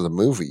parts of the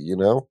movie, you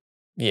know?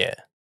 Yeah.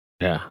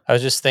 Yeah. I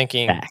was just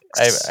thinking,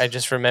 I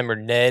just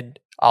remembered Ned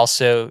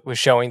also was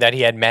showing that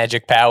he had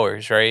magic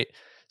powers, right?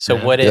 So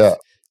what if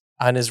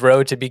on his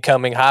road to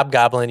becoming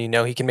Hobgoblin,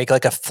 he can make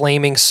like a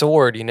flaming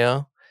sword,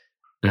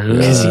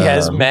 because he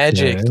has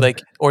magic,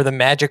 or the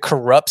magic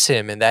corrupts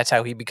him, and that's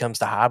how he becomes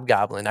the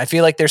Hobgoblin. I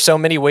feel like there's so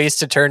many ways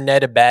to turn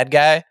Ned a bad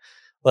guy.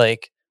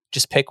 Like,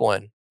 just pick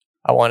one.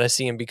 I want to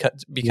see him become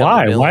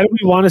Why? a villain. Why do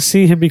we want to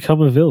see him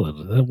become a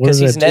villain? Because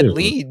he's Ned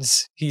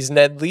Leeds. He's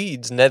Ned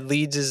Leeds. Ned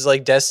Leeds is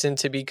like destined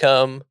to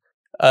become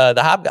the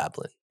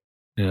Hobgoblin.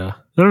 Yeah.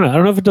 I don't know. I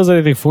don't know if it does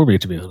anything for me,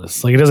 to be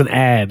honest. Like, it doesn't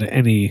add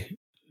any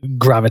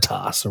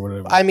gravitas or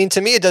whatever. I mean, to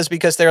me it does,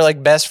 because they're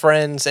like best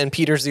friends, and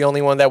Peter's the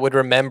only one that would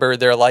remember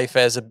their life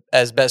as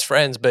best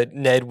friends, but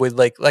Ned would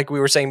like we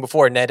were saying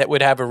before, Ned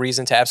would have a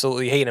reason to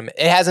absolutely hate him.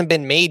 It hasn't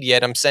been made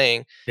yet, I'm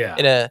saying.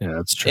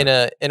 That's true.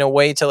 In a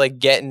way to like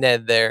get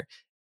Ned there.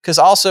 Because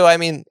also, I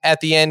mean,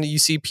 at the end you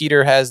see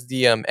Peter has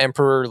the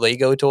Emperor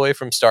Lego toy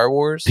from Star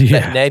Wars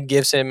that Ned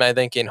gives him, I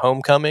think, in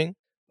Homecoming.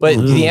 But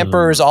the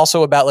Emperor is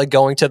also about like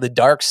going to the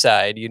dark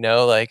side,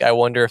 Like, I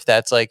wonder if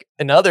that's like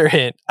another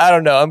hint. I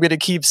don't know. I'm gonna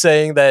keep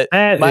saying that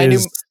my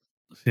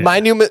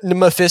new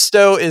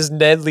Mephisto is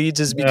Ned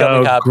Leeds is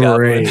becoming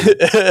Hobgoblin.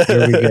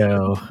 There we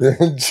go.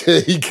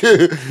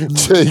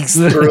 Jake's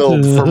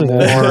thrilled for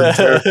more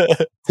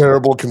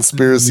terrible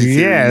conspiracy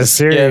theories. Yeah,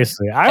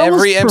 seriously. Yeah.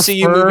 Every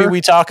MCU movie we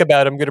talk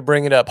about, I'm gonna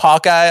bring it up.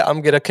 Hawkeye,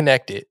 I'm gonna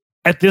connect it.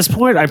 At this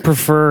point, I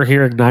prefer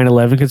hearing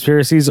 9/11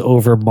 conspiracies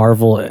over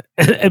Marvel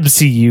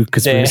MCU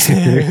conspiracy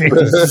theories.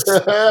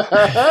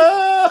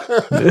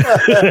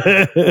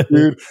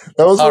 Dude,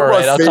 that was all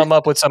right. I'll come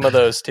up with some of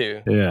those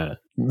too. Yeah.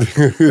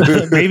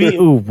 Maybe.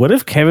 What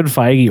if Kevin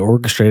Feige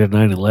orchestrated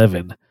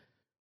 9/11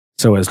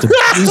 so as to?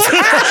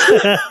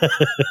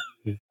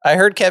 I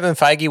heard Kevin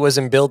Feige was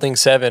in Building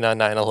 7 on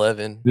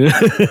 9/11.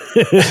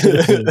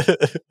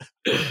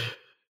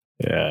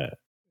 Yeah.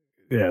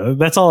 Yeah,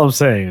 that's all I'm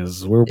saying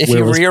is if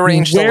you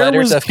rearrange the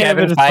letters of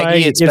Kevin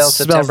Feige, it spells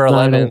September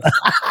 11th.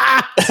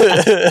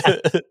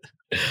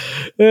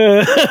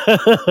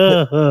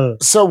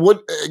 So,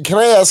 what? Can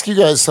I ask you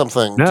guys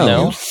something?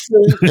 No.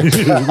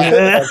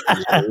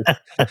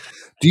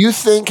 Do you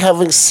think,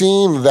 having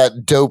seen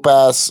that dope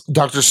ass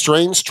Doctor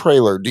Strange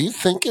trailer, do you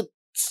think it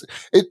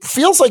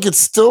feels like it's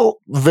still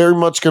very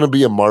much going to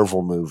be a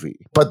Marvel movie,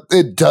 but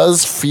it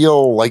does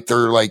feel like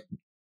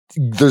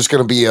there's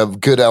going to be a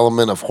good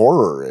element of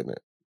horror in it.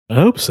 I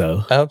hope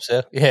so.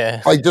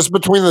 Yeah. Like just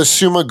between the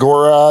Shuma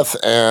Gorath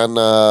and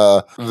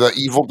the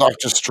evil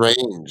Doctor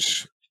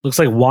Strange. Looks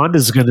like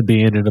Wanda's going to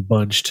be in it a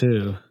bunch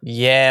too.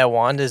 Yeah,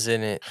 Wanda's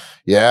in it.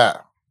 Yeah.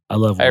 I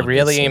love Wanda, I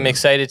really am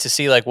excited to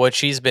see like what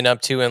she's been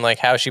up to and like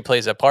how she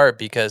plays a part,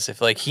 because if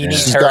like he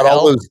needs she's her got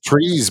help, all those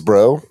trees,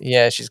 bro.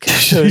 Yeah, she's got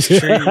those trees.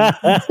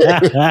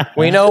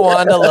 We know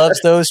Wanda loves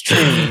those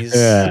trees.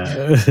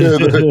 Yeah.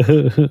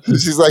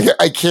 She's like,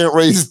 I can't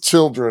raise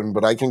children,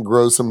 but I can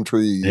grow some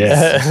trees.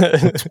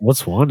 Yeah.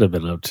 What's Wanda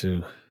been up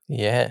to?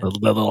 Yeah. That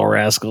little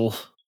rascal.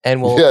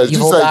 And will Yeah, just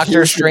evil like, Doctor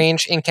here's the-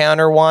 Strange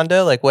encounter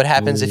Wanda? Like, what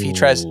happens if he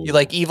tries? Ooh.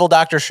 Like, evil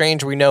Doctor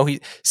Strange, we know he.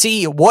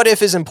 See, What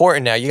If is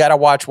important now. You got to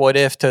watch What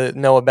If to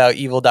know about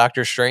evil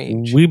Doctor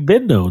Strange. We've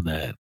been knowing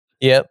that.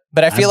 Yep.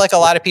 But I feel I'm- like a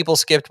lot of people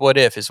skipped What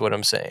If, is what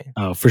I'm saying.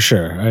 Oh, for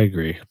sure. I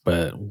agree.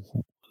 But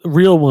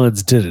real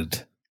ones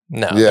didn't.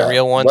 No, the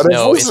real ones, but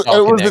no, it it's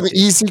all was an connected.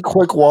 easy,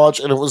 quick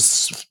watch, and it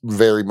was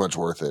very much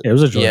worth it. Yeah, it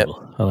was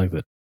enjoyable. I like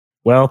that.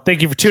 Well,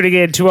 thank you for tuning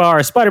in to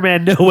our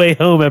Spider-Man No Way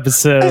Home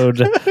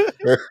episode.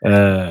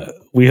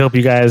 We hope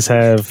you guys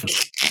have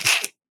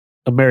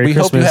a Merry We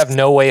Christmas. hope you have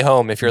no way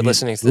home if you're You-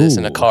 listening to this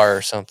in a Ooh. car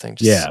or something.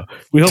 Just- Yeah.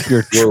 We hope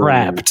you're Whoa.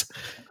 trapped.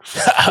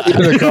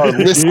 In a car,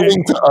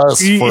 listening to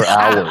us for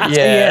hours.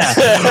 Yeah.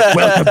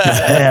 Welcome to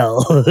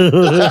hell.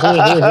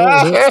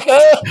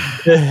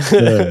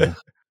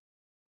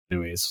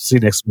 Anyways, see you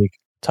next week.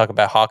 Talk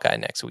about Hawkeye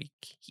next week.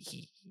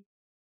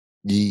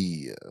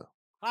 Yeah.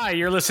 Hi,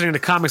 you're listening to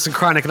Comics and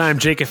Chronic, and I'm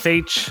Jacob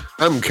H.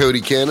 I'm Cody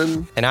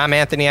Cannon. And I'm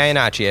Anthony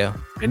Iannaccio.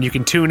 And you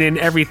can tune in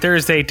every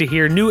Thursday to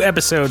hear new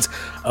episodes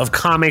of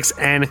Comics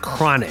and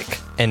Chronic.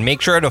 And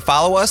make sure to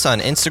follow us on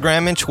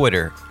Instagram and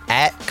Twitter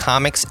at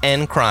Comics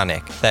N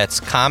Chronic. That's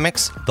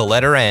Comics, the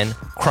letter N,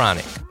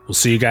 Chronic. We'll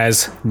see you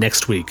guys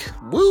next week.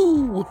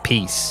 Woo!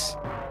 Peace.